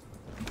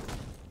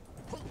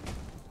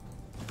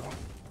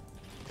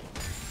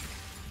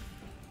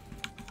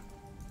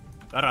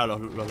 Agarra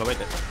los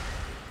lobetes.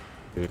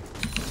 Sí.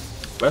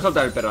 Voy a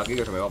soltar el perro aquí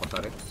que se me va a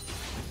pasar,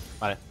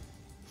 Vale.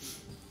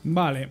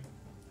 Vale.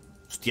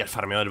 Hostia, el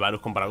farmeo del Varus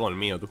comparado con el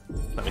mío, tú.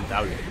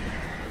 Lamentable.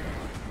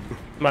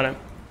 Vale.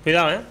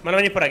 Cuidado, Van a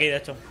venir por aquí, de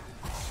hecho.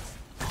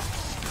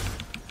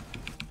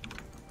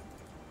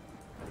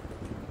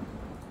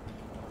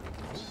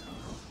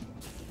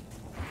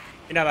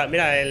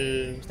 Mira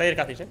el... Está ahí el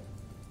Kha'Zix,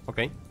 Ok,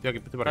 tío, aquí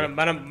estoy por aquí.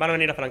 Van a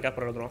venir a flanquear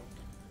por el otro lado.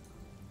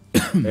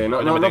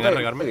 No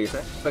regarme. peguéis,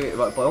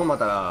 podemos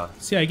matar a...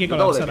 Sí, hay que Yo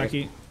tengo colapsar DPS.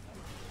 aquí.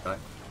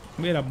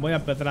 Vale. Voy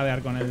a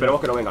petradear con él. Esperemos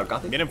que no venga el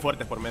Kha'Zix. Vienen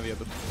fuertes por medio,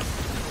 tú.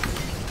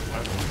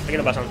 Aquí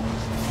no pasan.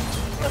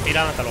 La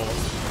tiran hasta luego.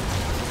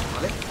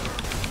 Vale.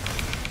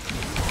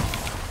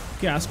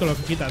 Qué asco lo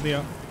que quita,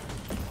 tío.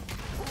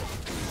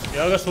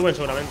 Cuidado que suben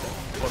seguramente.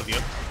 Por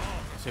Dios.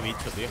 Ese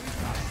bicho, tío.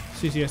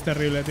 Sí, es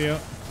terrible, tío.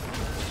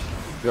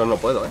 Yo no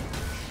puedo,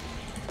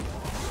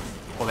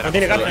 Joder, No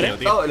tiene acusado, cárcel,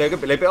 tío.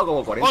 Le he pegado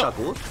como 40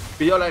 Qs.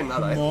 Pillo la en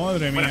nada,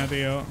 Madre mía,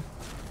 tío.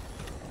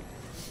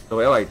 Lo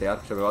voy a baitear,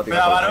 se me va a tirar.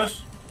 Cuidado, por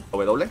Varus.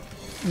 W.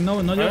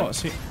 No llego,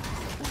 sí.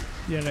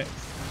 Llegué.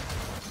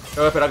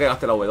 Tengo que esperar a que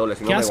gaste la W,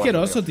 si no Qué me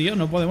asqueroso, tío.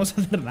 No podemos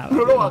hacer nada.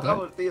 No lo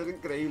bajamos, tío, qué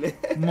increíble.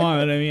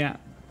 Madre mía.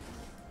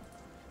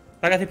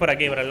 Está Kha'Zix por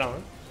aquí, por el lado,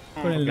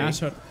 Con el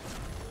Nashor.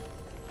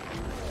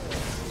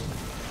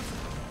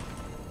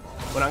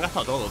 Bueno, han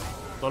gastado todo.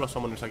 Todos los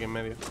summoners aquí en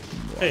medio.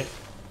 Sí.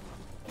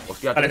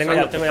 Hostia, Vale, 3 tengo ya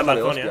años echándole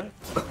balconia,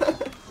 hostia.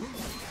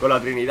 Con la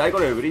Trinidad y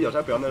con el brillo,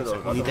 ¿sabes? Pegando el dos.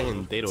 Un ítem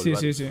entero, el Sí.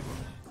 Varus.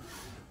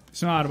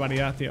 Es una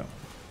barbaridad, tío.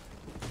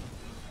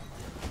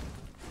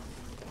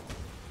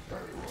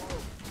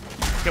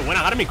 ¡Qué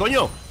buena, Garmi,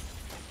 coño!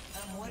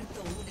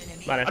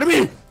 Vale.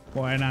 ¡Armin!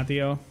 Buena,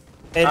 tío.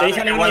 Tenéis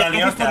a igual Leona la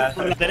Leona,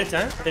 por la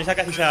derecha, Tenéis a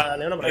casi a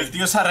Leona por ahí. El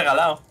tío se ha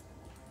regalado.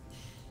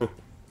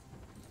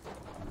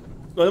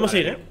 Podemos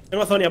ir,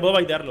 Tengo a Zonia, puedo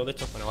baitearlo, de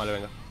hecho. Bueno, vale,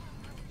 venga.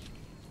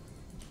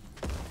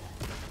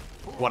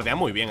 Guardea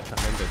muy bien esta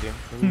gente, tío.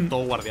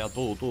 Todo guardeado,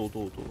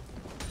 todo.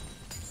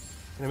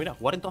 Mira,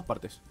 jugar en todas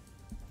partes.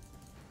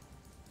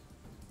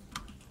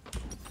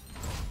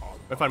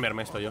 Voy a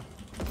farmearme esto yo.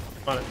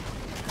 Vale.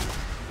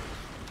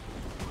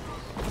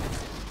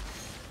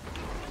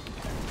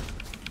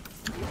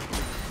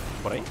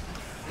 ¿Por ahí?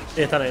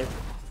 Sí, están ahí.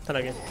 Están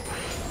aquí.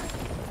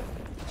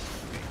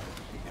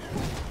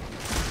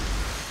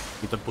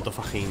 Quito el puto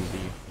fajín,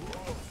 tío.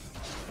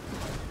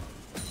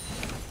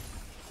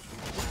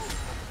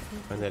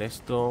 Vender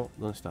esto.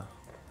 ¿Dónde está?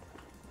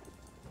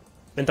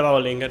 Vente para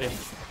bowling, tío.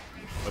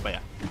 Voy para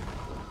allá.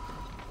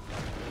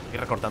 Y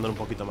recortándolo un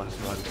poquito más,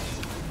 vale.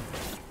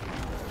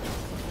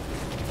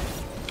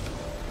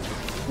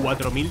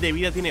 4000 de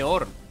vida tiene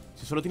Or.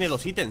 Si solo tiene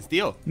 2 ítems,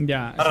 tío.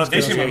 Ya. Está eso es que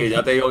lo rotísimo. sé. Y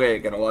ya te digo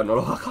que no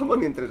lo bajamos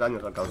ni en 3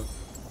 años al cabrón.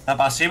 La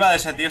pasiva de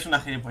ese tío es una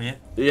gilipollez.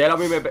 Y él a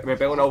mí me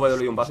pega una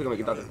W y un vaso y que me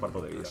quita 3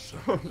 cuartos de vida.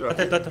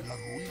 Hazte esto.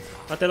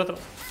 Hazte el otro.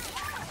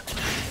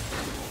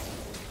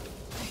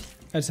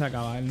 Él se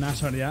acaba, el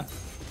Nashor ya.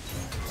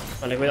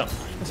 Vale, cuidado.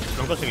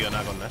 No he conseguido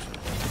nada con eso.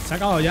 Se ha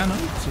acabado ya, ¿no?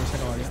 Sí, se ha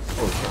acabado ya.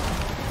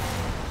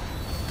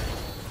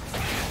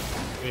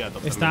 Voy a top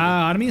también.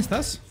 ¿Está Armin?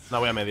 ¿Estás? No,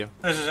 voy a medio.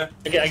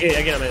 Sí. Aquí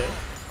en la medio.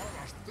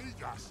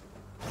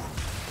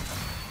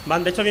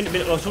 Van, de hecho,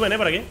 lo suben,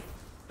 por aquí.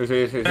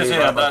 Sí, Sí,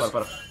 para atrás.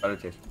 el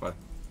chase, vale.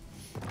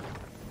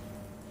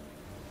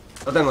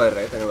 No tengo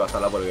R, tengo que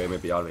gastarla porque me he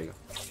pillado el Veigar.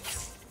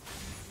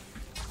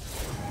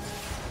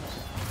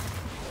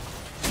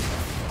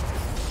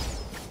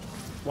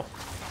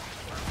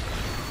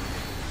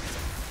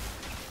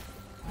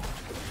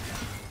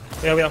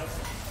 Cuidado.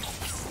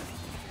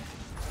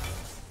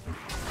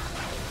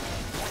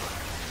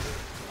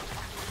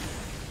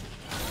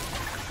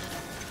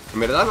 En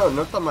verdad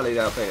no es tan mala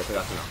idea pegarse en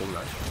la jungla,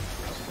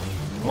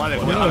 Vale,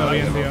 Yo lo veo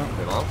bien, tío.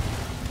 Pero,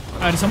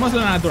 A ver, somos de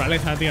la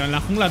naturaleza, tío. En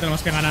la jungla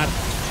tenemos que ganar.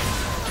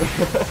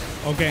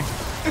 ¿O qué?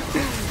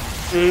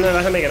 No,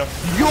 pásame que no.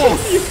 ¡Dios!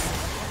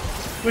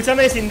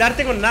 Escúchame, sin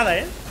darte con nada,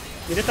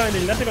 Directamente,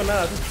 sin darte con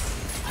nada, tú.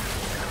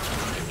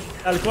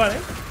 Tal cual,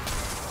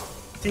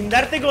 Sin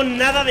darte con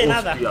nada de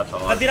nada.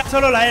 chaval. Ha tirado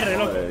solo la R,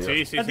 loco. Madre de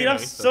Dios. Sí, Ha tirado lo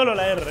he visto. solo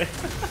la R.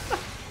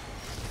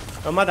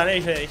 Nos matan,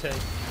 dice.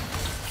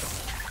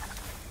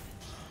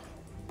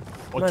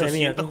 Madre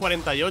mía, tú.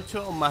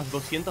 848 más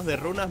 200 de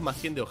runas más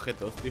 100 de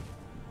objetos, tío.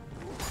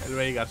 El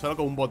Veigar, solo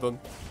con un botón.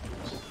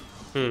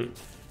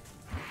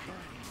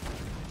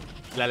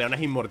 La leona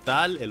es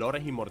inmortal, el oro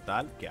es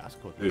inmortal. Qué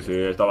asco, tío. Sí,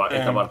 esta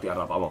partida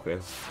rapamos, creo.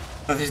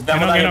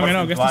 Necesitamos Que daño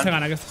no, que esto porcentual. se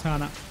gana, que esto se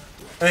gana.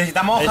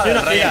 Necesitamos hoja Soy de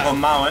una rey tía. con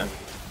Mao,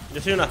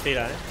 Yo soy una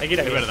fila, Hay que ir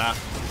aquí. Es verdad,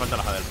 falta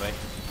la hoja del rey.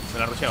 Me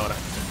la rushé ahora.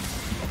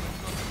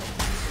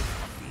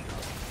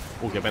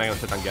 Qué pena que no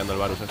esté tanqueando el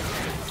Varus ese.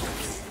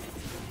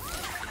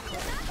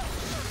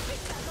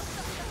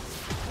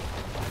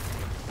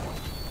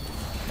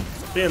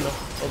 Estoy yendo.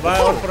 Os va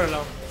a ir por el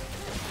lado.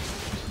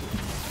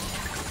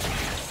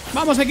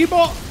 ¡Vamos,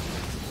 equipo!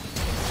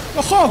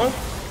 ¡Ojo!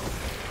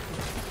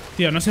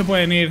 Tío, no se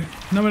pueden ir.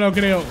 No me lo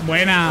creo.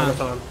 Buena. No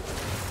estaban.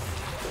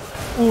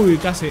 Uy,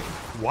 casi.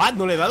 ¿What?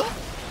 ¿No le he dado?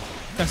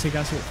 Casi.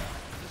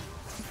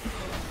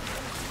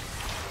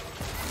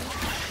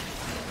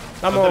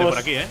 Vamos. Antonio, por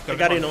aquí, creo que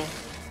Hikari no.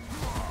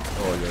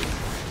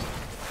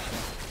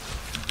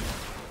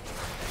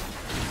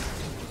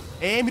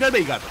 Mira el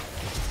Veigar.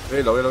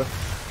 Sí, lo veo.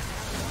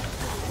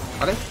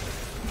 Vale.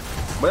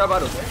 Voy al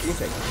Varus,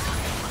 15.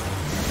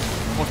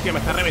 Hostia, me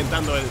está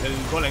reventando el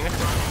golem este.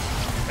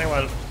 Da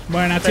igual.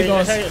 Buena,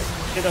 chicos.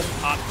 Quietos.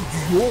 ¡Ah,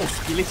 Dios!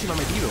 ¡Qué leche me ha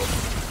metido!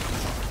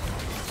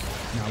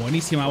 No,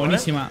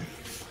 buenísima.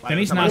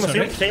 Tenéis Vale,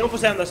 Nashor, Seguimos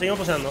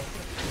poseando.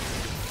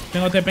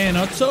 Tengo TP en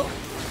 8.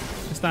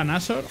 Está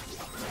Nashor.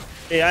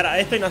 Ahora,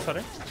 esto y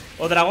Nashor,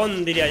 O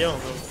dragón, diría yo.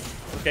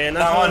 Porque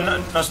Dragón,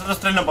 Nashor. nosotros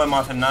tres no podemos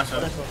hacer nada,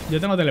 ¿sabes?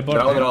 Yo tengo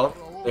teleport. Dragón.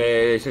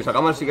 Si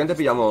sacamos el siguiente,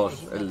 pillamos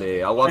el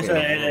de agua. Eso,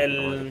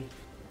 el.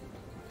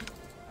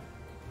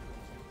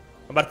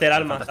 Aparte del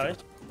alma, ¿sabes?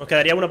 Nos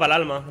quedaría uno para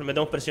el alma. Le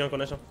metemos presión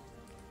con eso.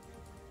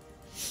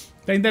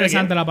 Está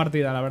interesante la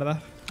partida, la verdad.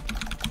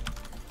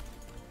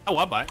 Está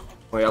guapa,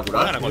 Voy a Puede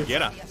curar. ganar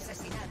cualquiera.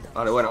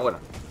 Vale, buena.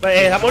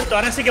 Pues ha muerto,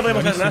 ahora sí que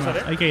podemos hacer Buenísima.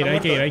 Nashor, Hay que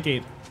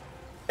ir.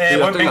 Sí,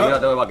 yo estoy Vengo, mira,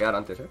 tengo que vaquear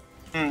antes,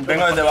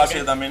 vengo desde base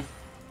yo también.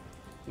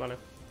 Vale.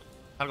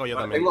 Salgo yo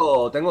Vale,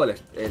 también. tengo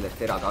el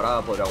Sterat,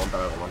 ahora podría aguantar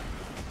algo más.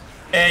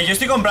 Yo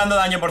estoy comprando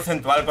daño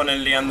porcentual con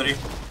el Liandry.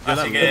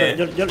 Así también.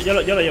 que. Yo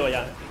lo llevo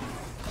ya,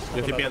 Yo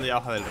estoy pillando ya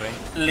hoja del rey.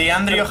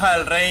 Liandry, hoja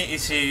del rey. Y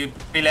si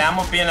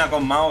pileamos bien a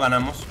con Mao,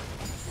 ganamos.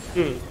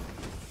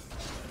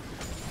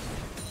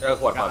 Tengo que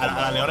jugar A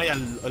para la leona y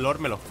al Lord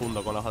me los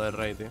fundo con la hoja del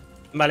rey, tío.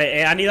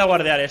 Vale, han ido a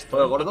guardear esto.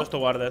 ¿Todo gordo? Esto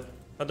guarded.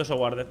 Tanto eso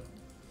guarded.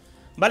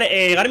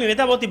 Vale, Garmi,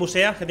 vete a bot y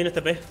pusea, que tienes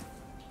TP.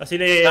 Así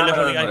le Vale,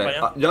 obligáis Vale,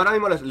 para allá. yo ahora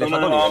mismo les No, saco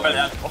no, vamos a nivel.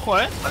 pelear. Ojo,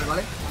 Vale.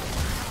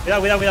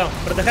 Cuidado.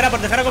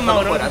 Proteger con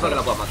mago, ¿no? Fuera, para que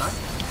la puedas matar.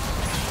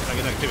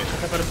 Aquí no actives.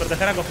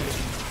 Proteger a coger.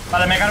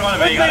 Vale, me cargo el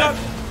Veigar.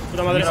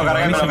 Puta madre. Me lo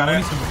cargué, me lo Buenísimo, cargué.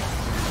 buenísimo.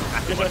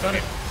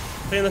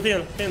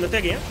 Estoy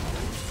aquí,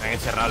 Me han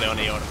encerrado León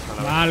y Or.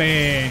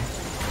 Vale.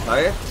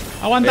 ¿Sabes?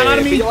 Aguanta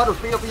Garmi. Pillo Varus,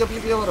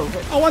 pillo Varus.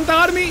 Aguanta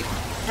Garmi.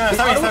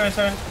 Está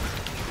bien.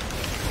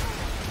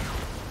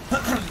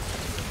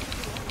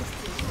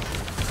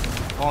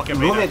 Oh, qué No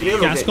pena. me creo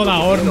Qué lo que- asco da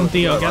lo que Orn, tiene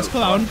tío. los Qué Varus. asco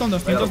da Orn con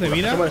 200 de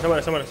vida. Se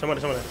muere.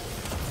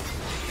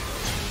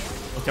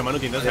 Hostia,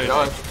 Manute, No, entonces. es un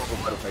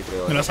poco Varus ahí,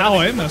 creo. Me los hago,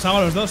 me los hago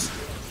a los dos.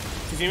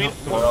 Sí, mira.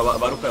 Bueno,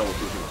 Varus pega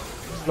muchísimo.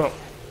 No.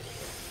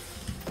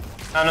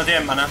 Ah, no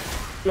tienen mana.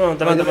 No,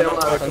 te mando.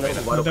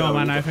 No tengo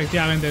mana,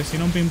 efectivamente. Si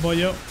no un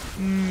pimpollo,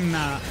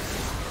 nada.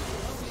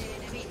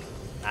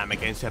 Ah, me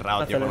quedé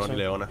encerrado, tío, Hacen con eso. Or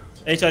y Leona.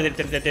 He dicho,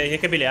 te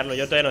tienes que pilearlo.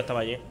 Yo todavía no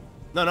estaba allí.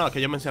 No, es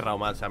que yo me he encerrado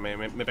mal. O sea, me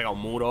he pegado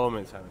un muro.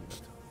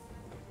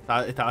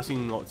 Estaba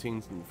sin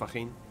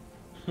fajín.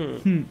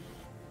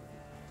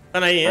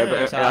 Están ahí,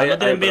 O sea, no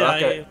tienen vida.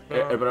 El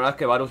problema es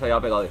que Varus haya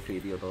pegado de free,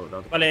 tío, todo el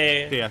rato.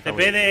 Vale, Sí, ya está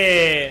TP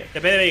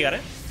de Veigar,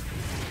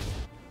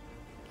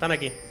 Están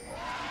aquí.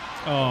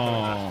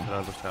 Oh. Se lo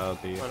han rushado,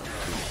 tío. Bueno.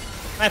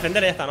 A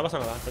defender, ya está, no pasa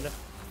nada. Defender.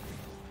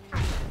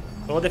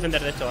 Podemos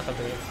defender, de hecho,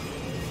 bastante bien.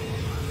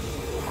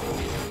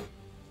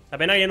 La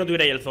pena que yo no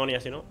tuviera ahí el zone y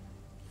así, ¿no?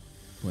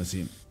 Pues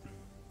sí.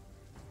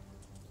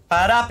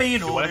 Para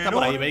Piru. Igual está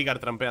por ahí Veigar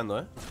trampeando,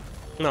 ¿eh?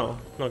 No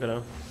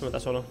creo. No está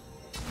solo.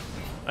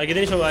 Aquí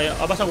tenéis un.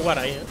 Ha pasado a jugar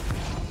ahí,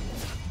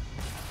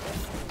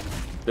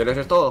 ¿Tienes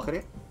esto,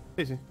 Geri?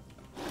 Sí.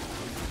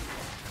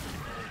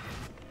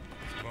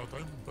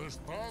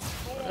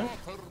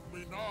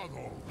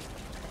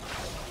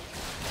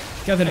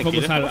 ¿Qué hace el Aquí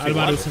focus dejamos al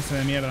igual. Varus ese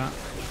de mierda?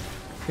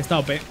 Que está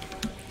OP.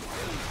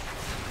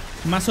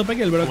 Más OP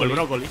que el Como el brócoli.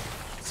 brócoli.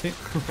 Sí.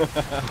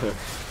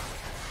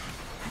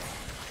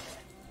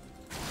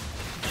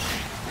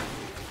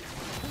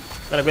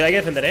 Vale, cuidado, hay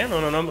que defender,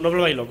 No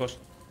volváis locos.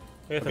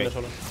 Hay que defender Ok.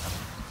 solo.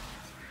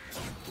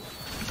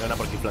 Leona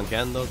por aquí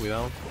flanqueando,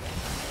 cuidado.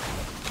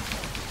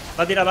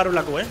 Va a tirar Varus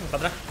la Q, para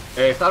atrás.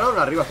 Está Aaron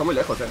arriba, está muy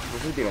lejos, No sé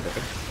si tiene TP.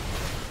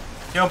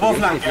 Yo puedo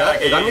flanquear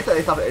aquí. Garmi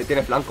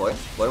tiene flanco,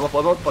 Podemos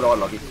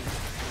probarlo aquí.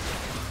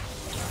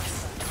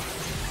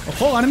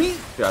 Ojo, Garmi.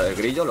 O sea, el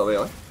grillo lo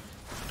veo,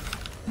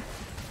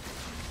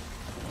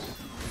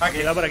 Aquí.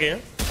 Cuidado por aquí,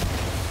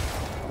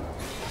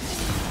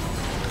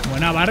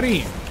 Buena,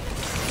 Barry.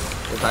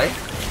 ¿Está ahí?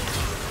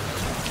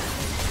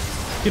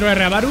 Tiro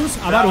R a Varus.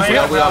 A Varus,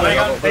 Venga, Cuidado,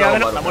 venga, Varus, venga,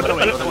 Varus, la muerte,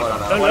 no tengo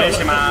nada.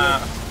 Buenísima.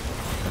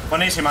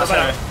 Buenísima, se ve.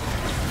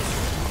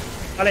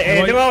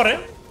 Vale, tengo ahora,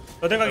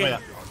 Lo tengo aquí. Venga.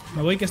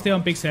 Me voy que estoy a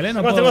un pixel,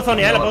 No Tengo puedo.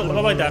 Zonia, lo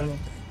puedo quitar.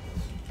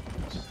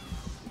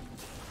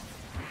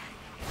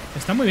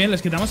 Está muy bien,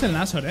 les quitamos el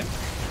Nashor,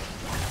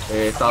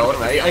 Está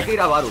Orn, hay que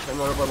ir a Varus,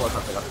 no lo podemos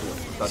dejar pegar,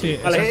 tío. Está Sí,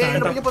 aquí. Vale,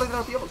 exactamente. rollo por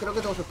detrás, tío, creo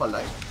que tengo su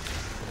espalda,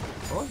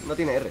 Oh, no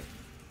tiene R.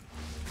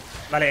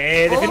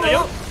 Vale, defiendo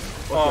yo.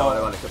 Hostia,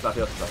 vale, se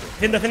flasheó.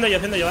 Defiendo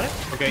yo, ¿vale?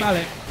 Ok.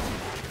 Vale.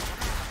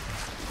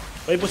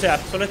 Voy a pusear.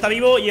 Solo está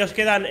vivo y os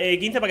quedan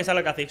 15 para que salga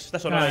el Kha'Zix. Está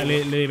solo. Vale, ahora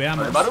mismo. le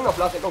diveamos. Varus no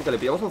flash, con que le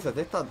pillamos un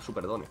CC está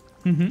súper done.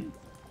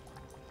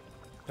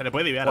 Se le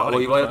puede divear ahora.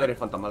 Hoy voy a incluso, tener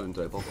fantasmal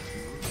dentro de poco.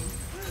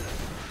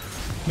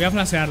 Voy a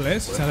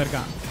flashearles, si se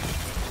acerca.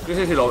 Sí,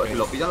 si lo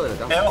pilla lo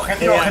deletamos.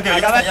 Objetivo,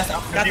 ya está.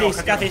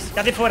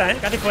 Kha'Zix fuera,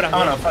 Kha'Zix fuera.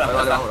 Vámonos, Vale,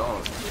 fuera. vámonos.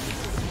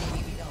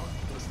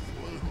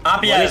 Ah,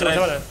 pilla el Buenísimo,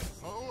 red. chavales.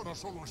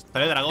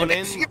 Sale dragón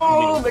en.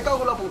 ¡Oh, me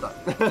cago en la puta!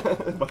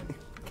 Vale,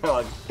 qué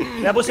mal.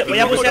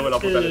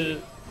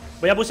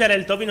 Voy a pusear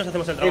el top y nos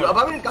hacemos el Va dragón.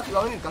 a venir Kha'Zix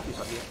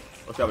aquí,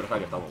 Hostia, pero sabe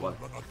que estamos, vale.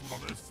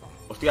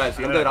 Hostia, el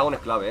siguiente dragón es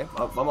clave,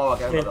 Vamos a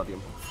vaquear en otro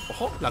tiempo.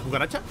 Ojo, la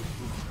cucaracha.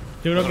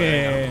 Yo creo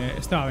que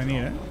este va a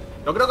venir,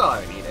 Yo creo que va a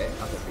venir,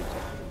 a hacer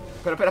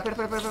pinche. Espera.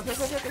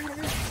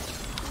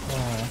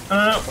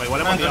 No. Pues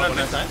igual hemos tirado con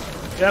esta,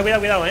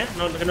 Cuidado,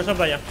 no, que no se os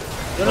vaya.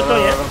 Yo no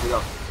estoy,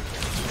 Cuidado.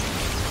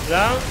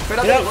 Cuidado.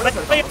 Espérate, Cuidado, bueno,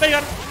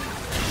 Veigar.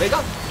 Venga.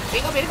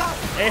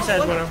 Esa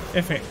es buena.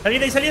 F.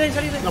 Salid ahí.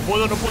 No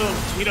puedo.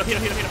 Giro,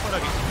 fuera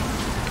aquí.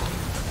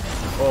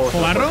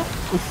 ¿O barro?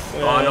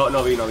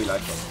 No vi la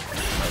esto.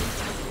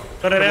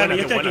 Corre, Qué Veigar, buena,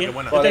 yo estoy qué aquí.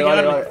 buena, Yo estoy aquí,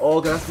 Vale. Garmi.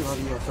 Oh, qué lástima,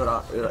 tío. Esto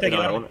era Estoy aquí,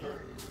 dragón.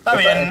 Está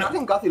bien. Estás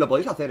en Kha'Zix, lo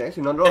podéis hacer,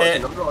 Si no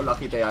la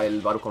gitea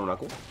el Varus con una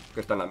Q,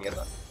 que está en la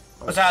mierda.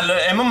 O sea,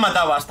 hemos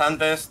matado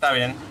bastantes, está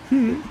bien.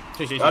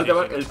 Sí.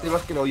 El tema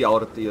es que no vi a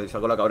Or, tío, y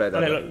sacó la cabra de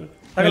Vale, detrás.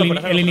 sácalo fuera,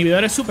 El sácalo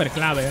inhibidor es súper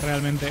clave,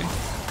 realmente.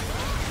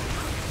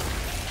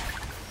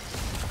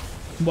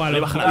 Buah,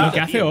 lo que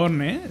hace tío. Orn,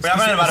 Voy a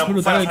poner el Es varón,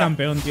 brutal fuera. el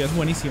campeón, tío. Es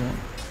buenísimo.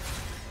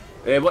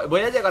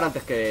 Voy a llegar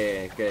antes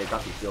que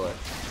Kha'Zix, yo,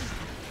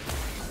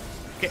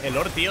 Que el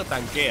Or, tío,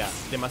 tanquea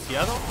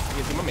demasiado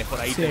y encima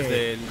mejora ítems Sí.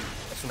 del.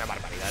 Es una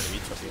barbaridad de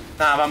bicho, tío.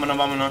 Nada,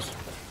 vámonos.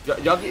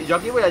 Yo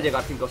aquí voy a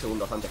llegar 5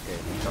 segundos antes que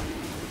Kha'Zix.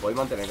 Si podéis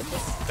mantener esto.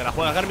 Te la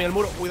juega Garmi al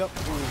muro, cuidado.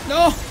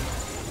 ¡No!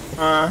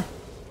 Ah.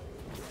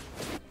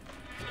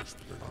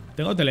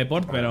 Tengo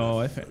teleport,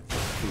 pero F.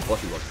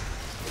 Imposible.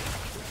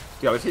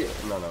 Tío, a ver si.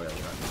 No voy a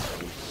llegar.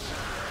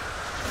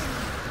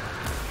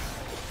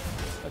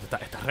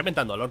 Estás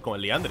reventando a Lord con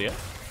el Liandry,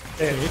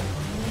 Sí.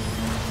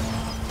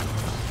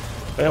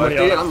 Pues Voy a morir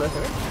estoy ahora. llegando ese,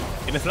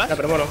 ¿Tienes flash? Ya,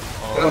 pero bueno.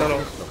 Pero No.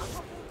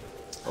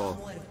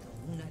 Oh.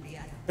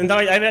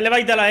 Le va a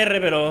quitar la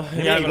R, pero.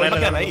 Mira, con igual la me R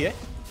quedan no. ahí,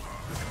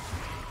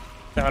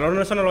 O sea,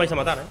 Valor eso no lo vais a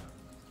matar,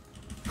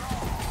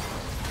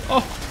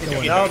 ¡Oh!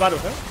 Cuidado,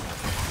 Varus,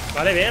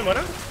 Vale, bien,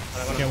 buena.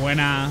 Vale, ¡Qué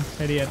buena,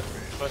 Herier!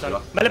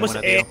 Vale, pues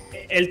Buena, tío.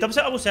 el top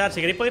se va a busear.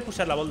 Si queréis podéis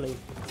pusear la botlane.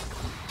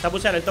 Se va a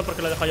busear el top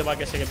porque lo he dejado yo para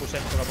que se que pusee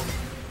poco a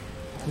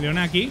poco.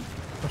 Leona aquí,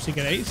 por si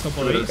queréis o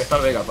Que podéis. está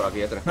el Vega por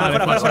aquí, tres. Vale,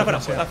 fuera.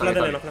 fuera. Fuera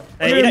de Leno.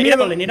 Vale, Ir a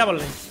botlane. Ir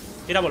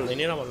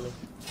a botlane.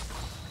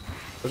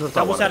 Eso Se va está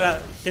a bueno.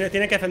 busear.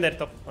 Tiene que defender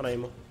top ahora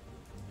mismo.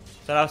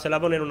 Se la va a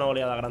poner una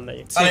oleada grande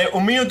ahí. Vale,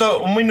 un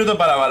minuto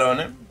para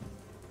balón,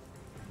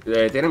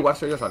 Tienen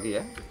Wars ellos aquí,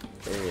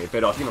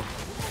 pero así no.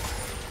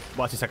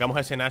 Buah, si sacamos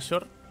a ese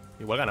Nashor,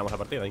 igual ganamos la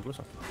partida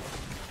incluso.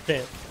 Sí,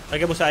 hay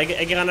que busear, hay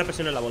que ganar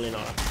presión en la botlane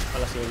ahora. A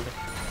la siguiente.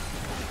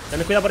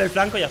 Tened cuidado por el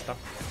flanco y ya está.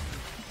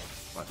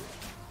 Vale.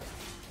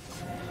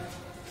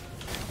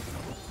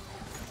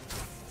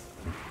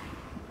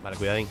 Vale,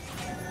 cuidadín.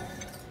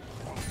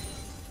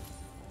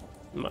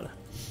 Vale.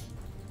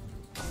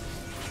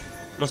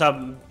 Vamos a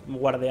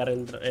guardear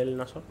el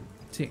Nashor.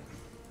 Sí.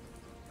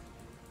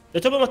 De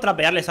hecho podemos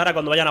trapearles ahora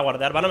cuando vayan a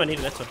guardear. Van a venir,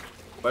 de hecho.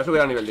 Voy a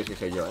subir a nivel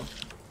 16 yo,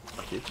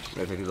 Así,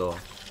 necesito.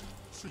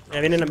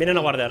 Vienen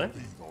a guardear,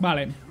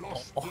 Vale.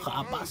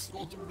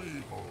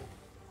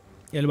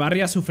 Y el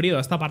Barry ha sufrido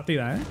esta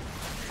partida,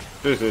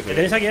 Sí. Que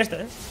tenéis aquí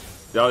este,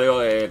 Ya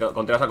lo digo,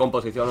 contra esa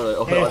composición.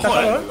 Está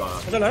solo,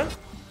 Mátalo,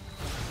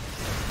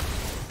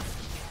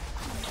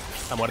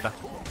 Está muerta.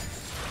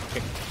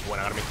 Qué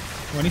buena Army.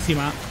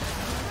 Buenísima.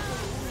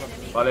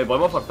 Vale,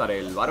 podemos forzar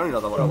el Baron y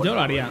nos damos la vuelta. Yo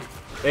lo haría.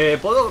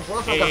 ¿Puedo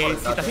saltar por Si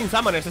detrás? estás sin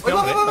summoners este Voy,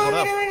 hombre, voy, ¿te voy,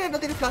 acordás? voy, no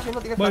tienes flash, no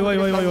tienes Voy, flash. voy,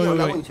 no tienes voy, flash, voy, tío, voy,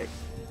 le voy. hago insect.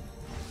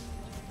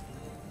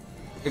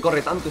 Que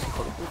corre tanto ese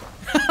hijo de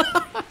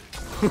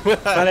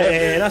puta.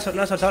 Vale,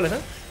 Nashor, chavales,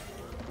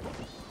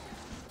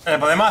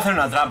 Podemos hacer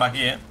una trap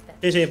aquí,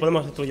 Sí,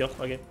 podemos hacer tú y yo,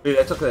 aquí. Sí,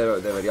 de hecho es que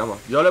deberíamos.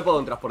 Yo le puedo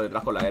entrar por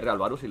detrás con la R al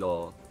Varus y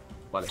lo.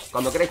 Vale,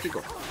 cuando queréis,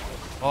 chicos.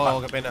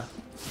 Oh, qué pena.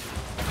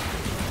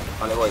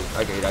 Vale, voy,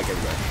 hay que ir.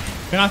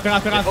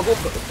 Pegad.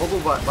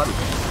 Focus Varus.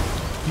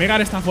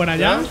 Vegar está fuera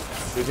ya.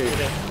 Sí.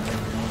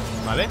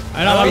 Vale.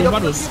 A ver,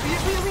 Varus.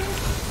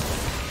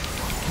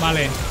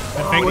 Vale,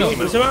 perfecto.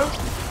 Próxima.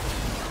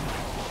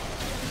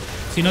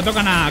 Si no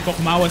tocan a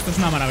Kog'Maw, esto es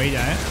una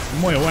maravilla,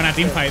 Muy buena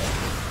teamfight.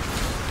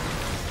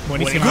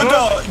 Buenísima.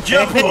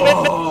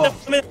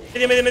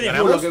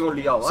 Medio. Lo que hemos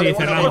liado. Sí, Vale,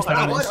 cerramos.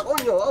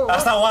 coño, vamos.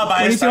 Está guapa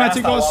Buenísima, esta,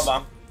 chicos. Está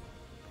guapa.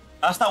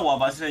 Está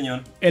guapa, sí,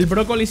 señor. El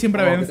brócoli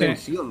siempre Qué vence.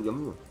 tensión, Dios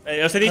mío.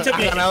 Os he dicho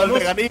que Ha ganado el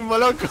veganismo,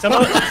 loco.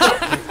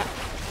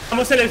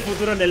 estamos en el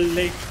futuro en el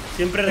late.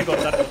 Siempre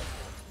recordarlo.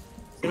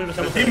 Siempre nos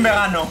hemos Team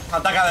vegano,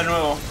 ataca de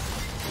nuevo.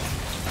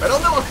 ¿Pero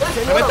dónde vamos,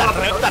 señor?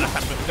 Reventar,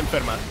 está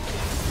enferma.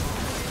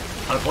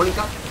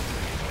 Alcohólica.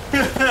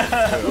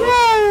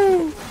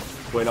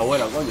 Buena,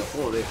 coño,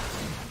 joder.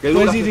 Qué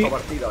dura sí. esta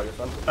partida, Dios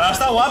santo.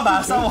 Está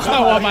guapa,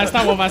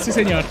 Está guapa, sí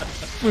señor.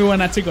 Muy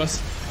buena, chicos.